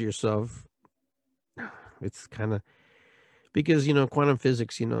talking to yourself. It's kind of because, quantum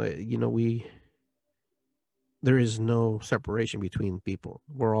physics, there is no separation between people.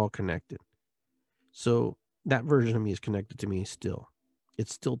 We're all connected. So that version of me is connected to me still.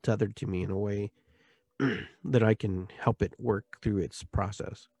 It's still tethered to me in a way that I can help it work through its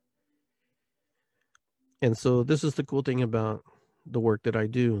process. And so this is the cool thing about the work that I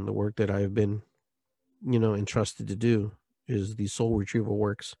do and the work that I've been, entrusted to do is these soul retrieval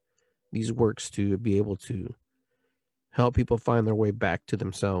works, these works to be able to help people find their way back to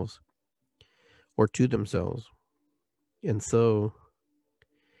themselves or to themselves. And so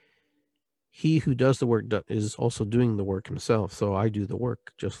he who does the work is also doing the work himself. So I do the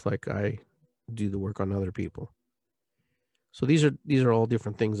work just like I do the work on other people. So these are all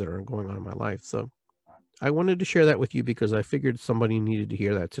different things that are going on in my life. So I wanted to share that with you because I figured somebody needed to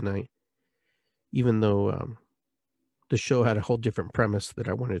hear that tonight, even though the show had a whole different premise that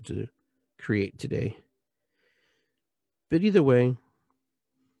I wanted to create today. But either way,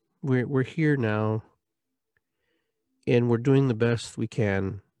 we're here now, and we're doing the best we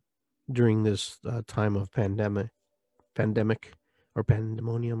can during this time of pandemic or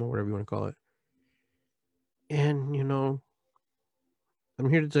pandemonium or whatever you want to call it. And I'm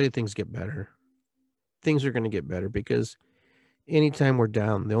here to tell you things get better. Things are going to get better because anytime we're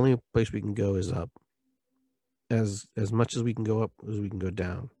down, the only place we can go is up. As much as we can go up, as we can go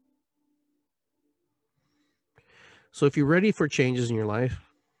down. So if you're ready for changes in your life,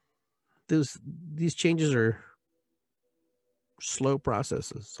 these changes are slow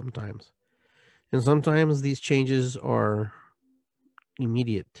processes sometimes. And sometimes these changes are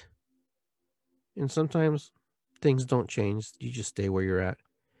immediate. And sometimes things don't change. You just stay where you're at.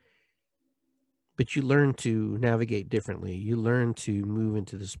 But you learn to navigate differently. You learn to move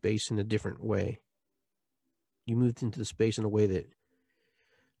into the space in a different way. You move into the space in a way that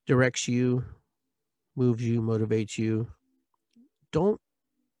directs you, moves you, motivates you. Don't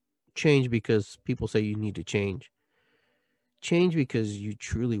change because people say you need to change. Change because you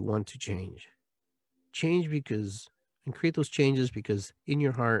truly want to change. Change and create those changes because in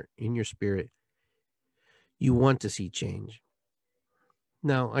your heart, in your spirit, you want to see change.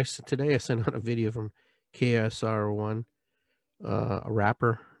 Now, today I sent out a video from KSR1, a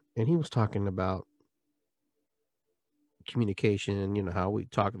rapper, and he was talking about communication and how we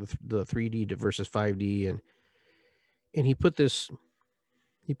talk the 3D versus 5D, and he put this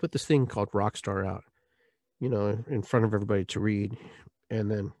thing called Rockstar out, in front of everybody to read,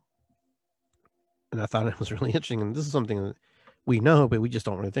 and I thought it was really interesting, and this is something that we know, but we just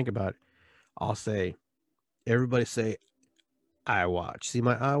don't really think about. I'll say, everybody say, I watch. See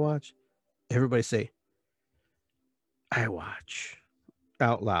my I watch? Everybody say, I watch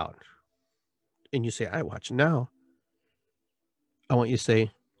out loud. And you say, I watch. Now, I want you to say,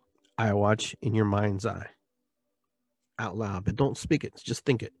 I watch in your mind's eye out loud, but don't speak it. Just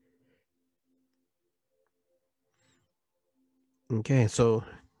think it. Okay, so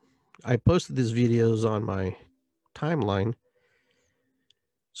I posted these videos on my timeline.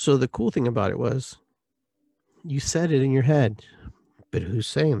 So the cool thing about it was you said it in your head, but who's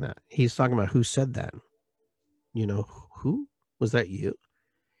saying that? He's talking about who said that. Who? Was that you?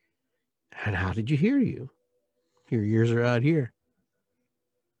 And how did you hear you? Your ears are out here.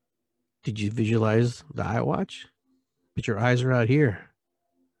 Did you visualize the eye watch? But your eyes are out here.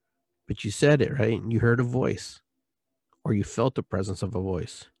 But you said it, right? And you heard a voice, or you felt the presence of a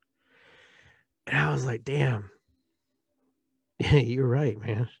voice. And I was like, damn, you're right,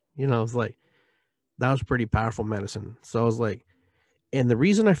 man. It's like, that was pretty powerful medicine. So I was like, and the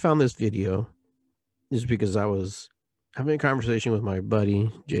reason I found this video is because I was having a conversation with my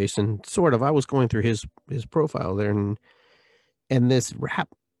buddy, Jason, sort of. I was going through his profile there, and this rap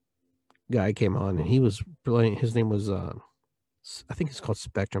guy came on, and he was playing. His name was I think it's called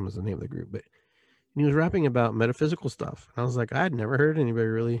Spectrum is the name of the group, but And he was rapping about metaphysical stuff. And I was like, I had never heard anybody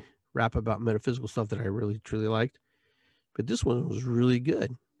really rap about metaphysical stuff that I really truly liked. But this one was really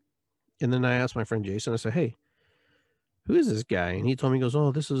good. And then I asked my friend Jason, I said, hey, who is this guy? And he told me, he goes,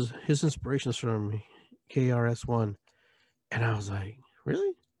 oh, this is his inspirations from KRS-One. And I was like,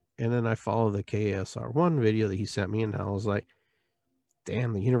 really? And then I followed the KSR-One video that he sent me, and I was like,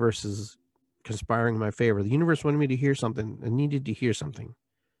 damn, the universe is conspiring in my favor. The universe wanted me to hear something. I needed to hear something.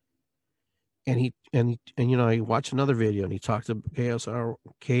 And you know, I watched another video, and he talked to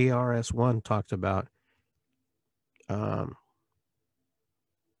KRS-One talked about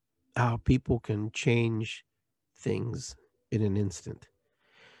how people can change things in an instant,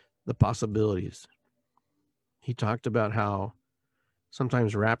 the possibilities. He talked about how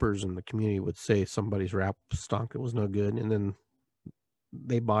sometimes rappers in the community would say somebody's rap stunk, it was no good, and then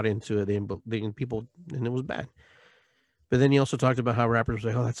they bought into it, and people, and it was bad. But then he also talked about how rappers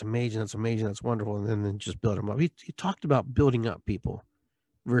were like, oh, that's amazing, that's wonderful, and then just build them up. He talked about building up people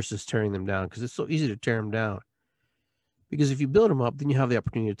versus tearing them down, because it's so easy to tear them down. Because if you build them up, then you have the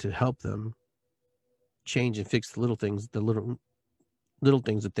opportunity to help them change and fix the little things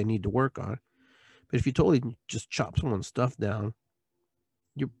that they need to work on. But if you totally just chop someone's stuff down,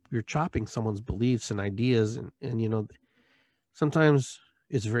 you're chopping someone's beliefs and ideas, and you know, sometimes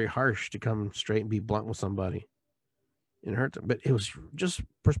it's very harsh to come straight and be blunt with somebody and hurt them. But it was just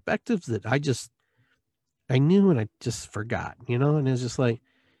perspectives that I knew and I just forgot, you know. And it's just like,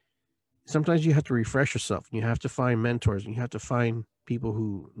 sometimes you have to refresh yourself, and you have to find mentors, and you have to find people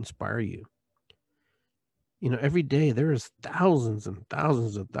who inspire you. You know, every day there is thousands and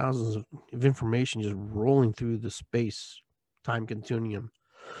thousands and thousands of information just rolling through the space time continuum,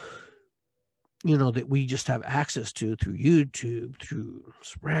 you know, that we just have access to through YouTube, through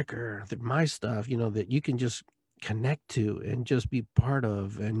Spreaker, through my stuff, you know, that you can just connect to and just be part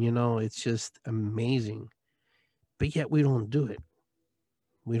of. And, you know, it's just amazing. But yet we don't do it.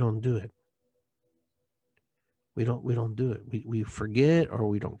 We don't do it. We don't do it. We forget, or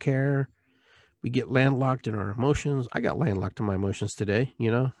we don't care. We get landlocked in our emotions. I got landlocked in my emotions today.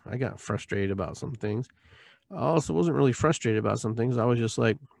 You know, I got frustrated about some things. I also wasn't really frustrated about some things. I was just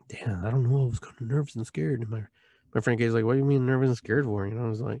like, damn, I don't know. I was kind of nervous and scared. And my friend Kay's like, what do you mean nervous and scared for? You know, I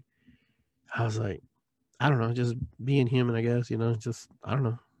was like, I don't know, just being human, I guess, you know, just, I don't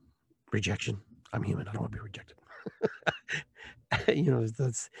know, rejection. I'm human. I don't want to be rejected. You know,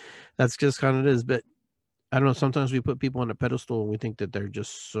 that's just kind of it is. But I don't know, sometimes we put people on a pedestal and we think that they're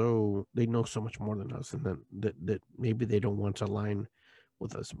just they know so much more than us, and that maybe they don't want to align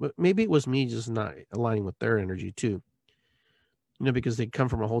with us. But maybe it was me just not aligning with their energy too, you know, because they come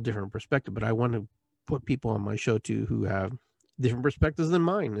from a whole different perspective. But I want to put people on my show too who have different perspectives than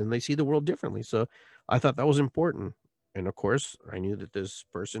mine, and they see the world differently. So I thought that was important. And of course, I knew that this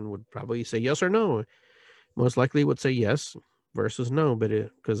person would probably say yes or no. Most likely would say yes versus no, but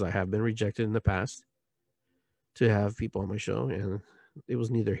because I have been rejected in the past to have people on my show, and it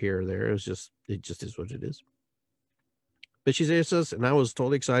was neither here or there. It just is what it is. But she says us, and I was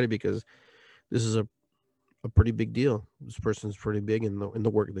totally excited because this is a pretty big deal. This person's pretty big in the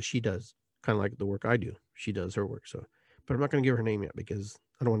work that she does, kind of like the work I do. She does her work. So, but I'm not going to give her name yet because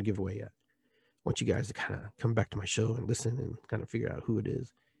I don't want to give away yet. I want you guys to kind of come back to my show and listen and kind of figure out who it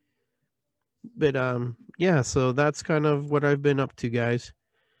is. But yeah, so that's kind of what I've been up to, guys.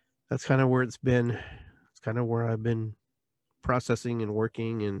 That's kind of where it's been. It's kind of where I've been processing and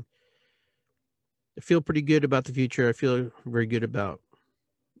working, and I feel pretty good about the future. I feel very good about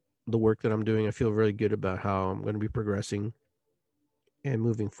the work that I'm doing. I feel really good about how I'm going to be progressing and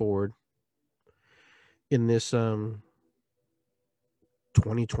moving forward in this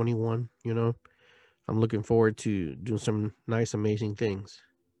 2021, you know. I'm looking forward to doing some nice, amazing things.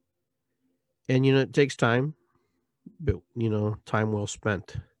 And, you know, it takes time, but, you know, time well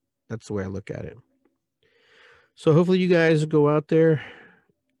spent. That's the way I look at it. So hopefully you guys go out there,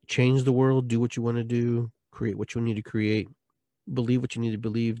 change the world, do what you want to do, create what you need to create, believe what you need to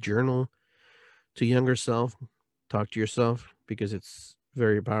believe, journal to younger self, talk to yourself, because it's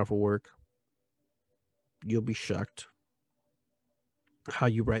very powerful work. You'll be shocked how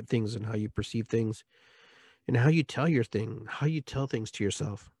you write things and how you perceive things and how you tell how you tell things to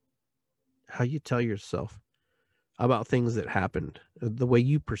yourself, how you tell yourself about things that happened, the way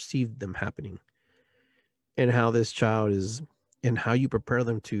you perceived them happening, and how this child is, and how you prepare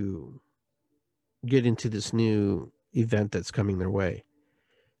them to get into this new event that's coming their way.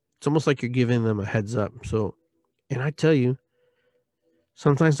 It's almost like you're giving them a heads up. So, and I tell you,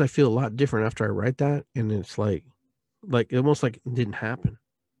 sometimes I feel a lot different after I write that, and it's like almost like it didn't happen.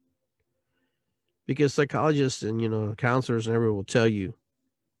 Because psychologists and, you know, counselors and everyone will tell you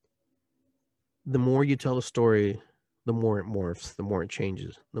the more you tell a story, the more it morphs, the more it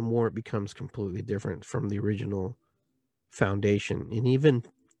changes, the more it becomes completely different from the original foundation. And even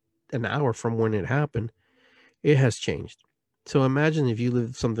an hour from when it happened, it has changed. So imagine if you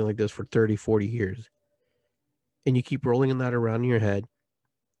lived something like this for 30, 40 years and you keep rolling that around in your head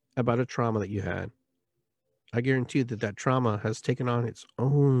about a trauma that you had. I guarantee you that that trauma has taken on its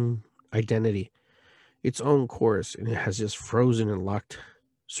own identity, its own course, and it has just frozen and locked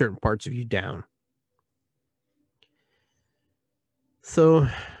certain parts of you down. So,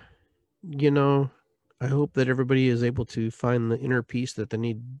 you know, I hope that everybody is able to find the inner peace that they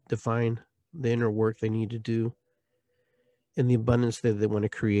need to find, the inner work they need to do, and the abundance that they want to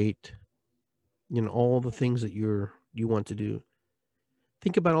create. You know, all the things that you want to do.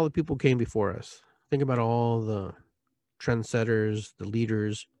 Think about all the people who came before us. Think about all the trendsetters, the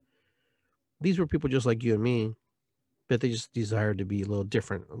leaders. These were people just like you and me, but they just desired to be a little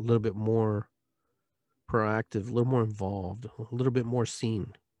different, a little bit more proactive, a little more involved, a little bit more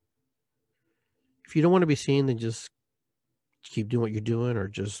seen. If you don't want to be seen, then just keep doing what you're doing or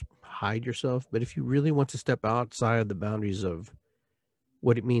just hide yourself. But if you really want to step outside the boundaries of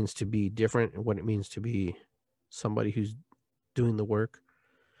what it means to be different and what it means to be somebody who's doing the work,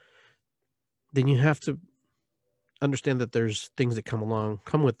 then you have to understand that there's things that come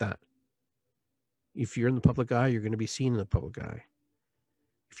with that. If you're in the public eye, you're going to be seen in the public eye.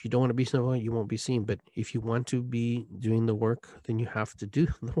 If you don't want to be seen, you won't be seen. But if you want to be doing the work, then you have to do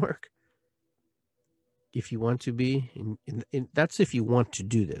the work. If you want to be, and that's if you want to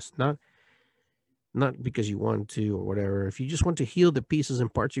do this, not because you want to or whatever. If you just want to heal the pieces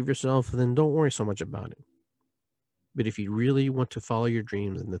and parts of yourself, then don't worry so much about it. But if you really want to follow your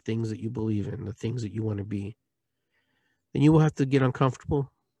dreams and the things that you believe in, the things that you want to be, then you will have to get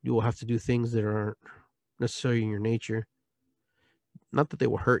uncomfortable. You will have to do things that aren't necessarily in your nature. Not that they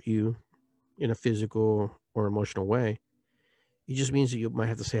will hurt you in a physical or emotional way. It just means that you might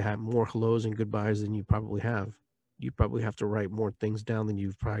have to say more hellos and goodbyes than you probably have. You probably have to write more things down than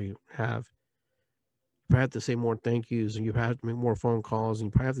you probably have. You probably have to say more thank yous, and you have to make more phone calls, and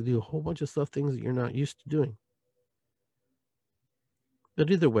you probably have to do a whole bunch of things that you're not used to doing. But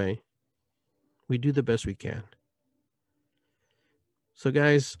either way, we do the best we can. So,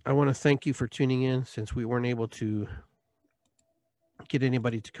 guys, I want to thank you for tuning in since we weren't able to get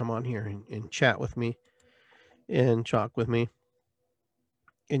anybody to come on here and chat with me and talk with me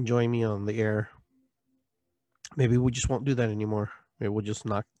and join me on the air. Maybe we just won't do that anymore. Maybe we'll just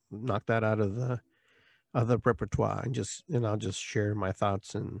knock that out of the repertoire and I'll just share my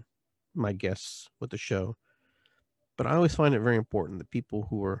thoughts and my guests with the show. But I always find it very important that people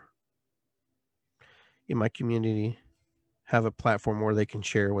who are in my community have a platform where they can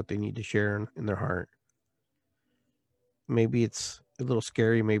share what they need to share in their heart. Maybe it's a little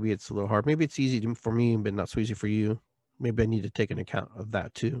scary, maybe it's a little hard, maybe it's easy for me but not so easy for you. Maybe I need to take an account of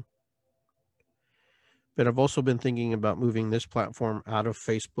that too. But I've also been thinking about moving this platform out of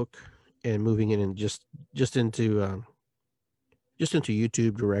Facebook and moving it in just into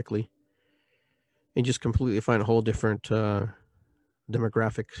YouTube directly, and just completely find a whole different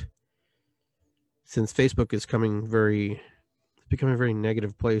demographic. Since Facebook is becoming a very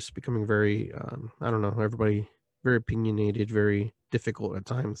negative place, becoming very I don't know, everybody very opinionated, very difficult at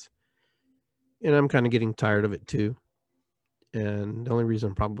times, and I'm kind of getting tired of it too. And the only reason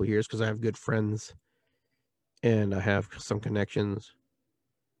I'm probably here is because I have good friends and I have some connections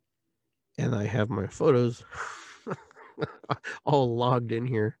and I have my photos all logged in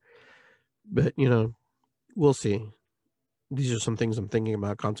here. But, we'll see. These are some things I'm thinking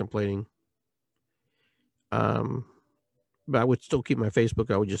about, contemplating. But I would still keep my Facebook.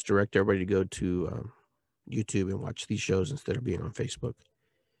 I would just direct everybody to go to YouTube and watch these shows instead of being on Facebook.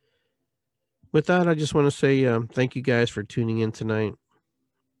 With that, I just want to say thank you guys for tuning in tonight.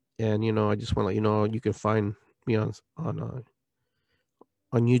 And, I just want to let you know you can find me on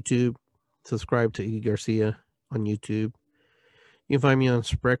YouTube. Subscribe to Iggy Garcia on YouTube. You can find me on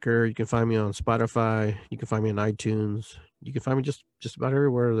Spreaker. You can find me on Spotify. You can find me on iTunes. You can find me just about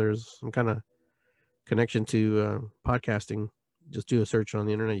everywhere there's some kind of connection to podcasting. Just do a search on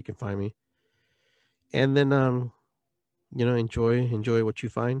the internet. You can find me. And then, enjoy what you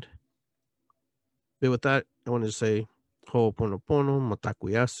find. But with that, I wanted to say, Ho'oponopono,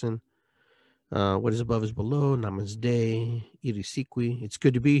 matakuyasin. What is above is below. Namaste. Irisikwi. It's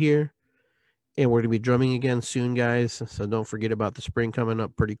good to be here. And we're going to be drumming again soon, guys. So don't forget about the spring coming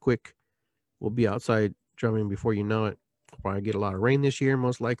up pretty quick. We'll be outside drumming before you know it. We'll probably get a lot of rain this year,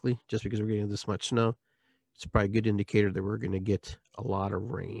 most likely, just because we're getting this much snow. It's probably a good indicator that we're going to get a lot of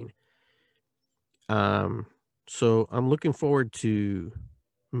rain. So I'm looking forward to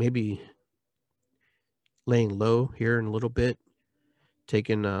maybe laying low here in a little bit,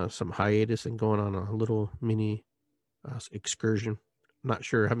 taking some hiatus and going on a little mini excursion. Not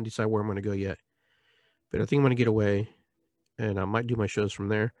sure, I haven't decided where I'm going to go yet, but I think I'm going to get away, and I might do my shows from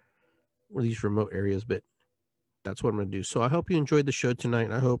there or these remote areas, but that's what I'm going to do. So I hope you enjoyed the show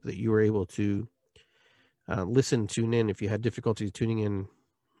tonight. I hope that you were able to tune in. If you had difficulty tuning in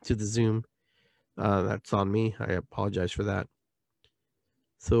to the Zoom, that's on me. I apologize for that.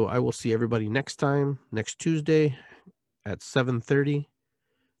 So I will see everybody next time, next Tuesday at 7:30.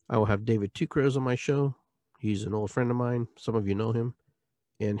 I will have David Two Crows on my show. He's an old friend of mine. Some of you know him,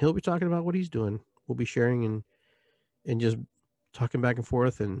 and he'll be talking about what he's doing. We'll be sharing and just talking back and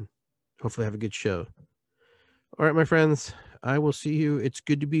forth, and hopefully have a good show. All right, my friends, I will see you. It's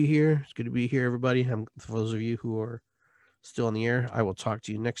good to be here. It's good to be here, everybody. For those of you who are still on the air, I will talk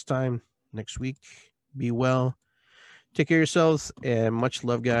to you next time, next week. Be well. Take care of yourselves, and much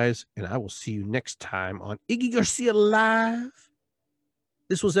love, guys. And I will see you next time on Iggy Garcia Live.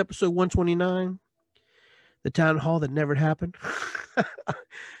 This was episode 129, the town hall that never happened.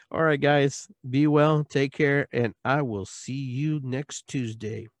 All right, guys, be well, take care, and I will see you next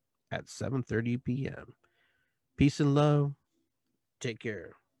Tuesday at 7:30 p.m. Peace and love. Take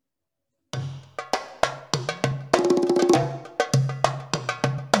care.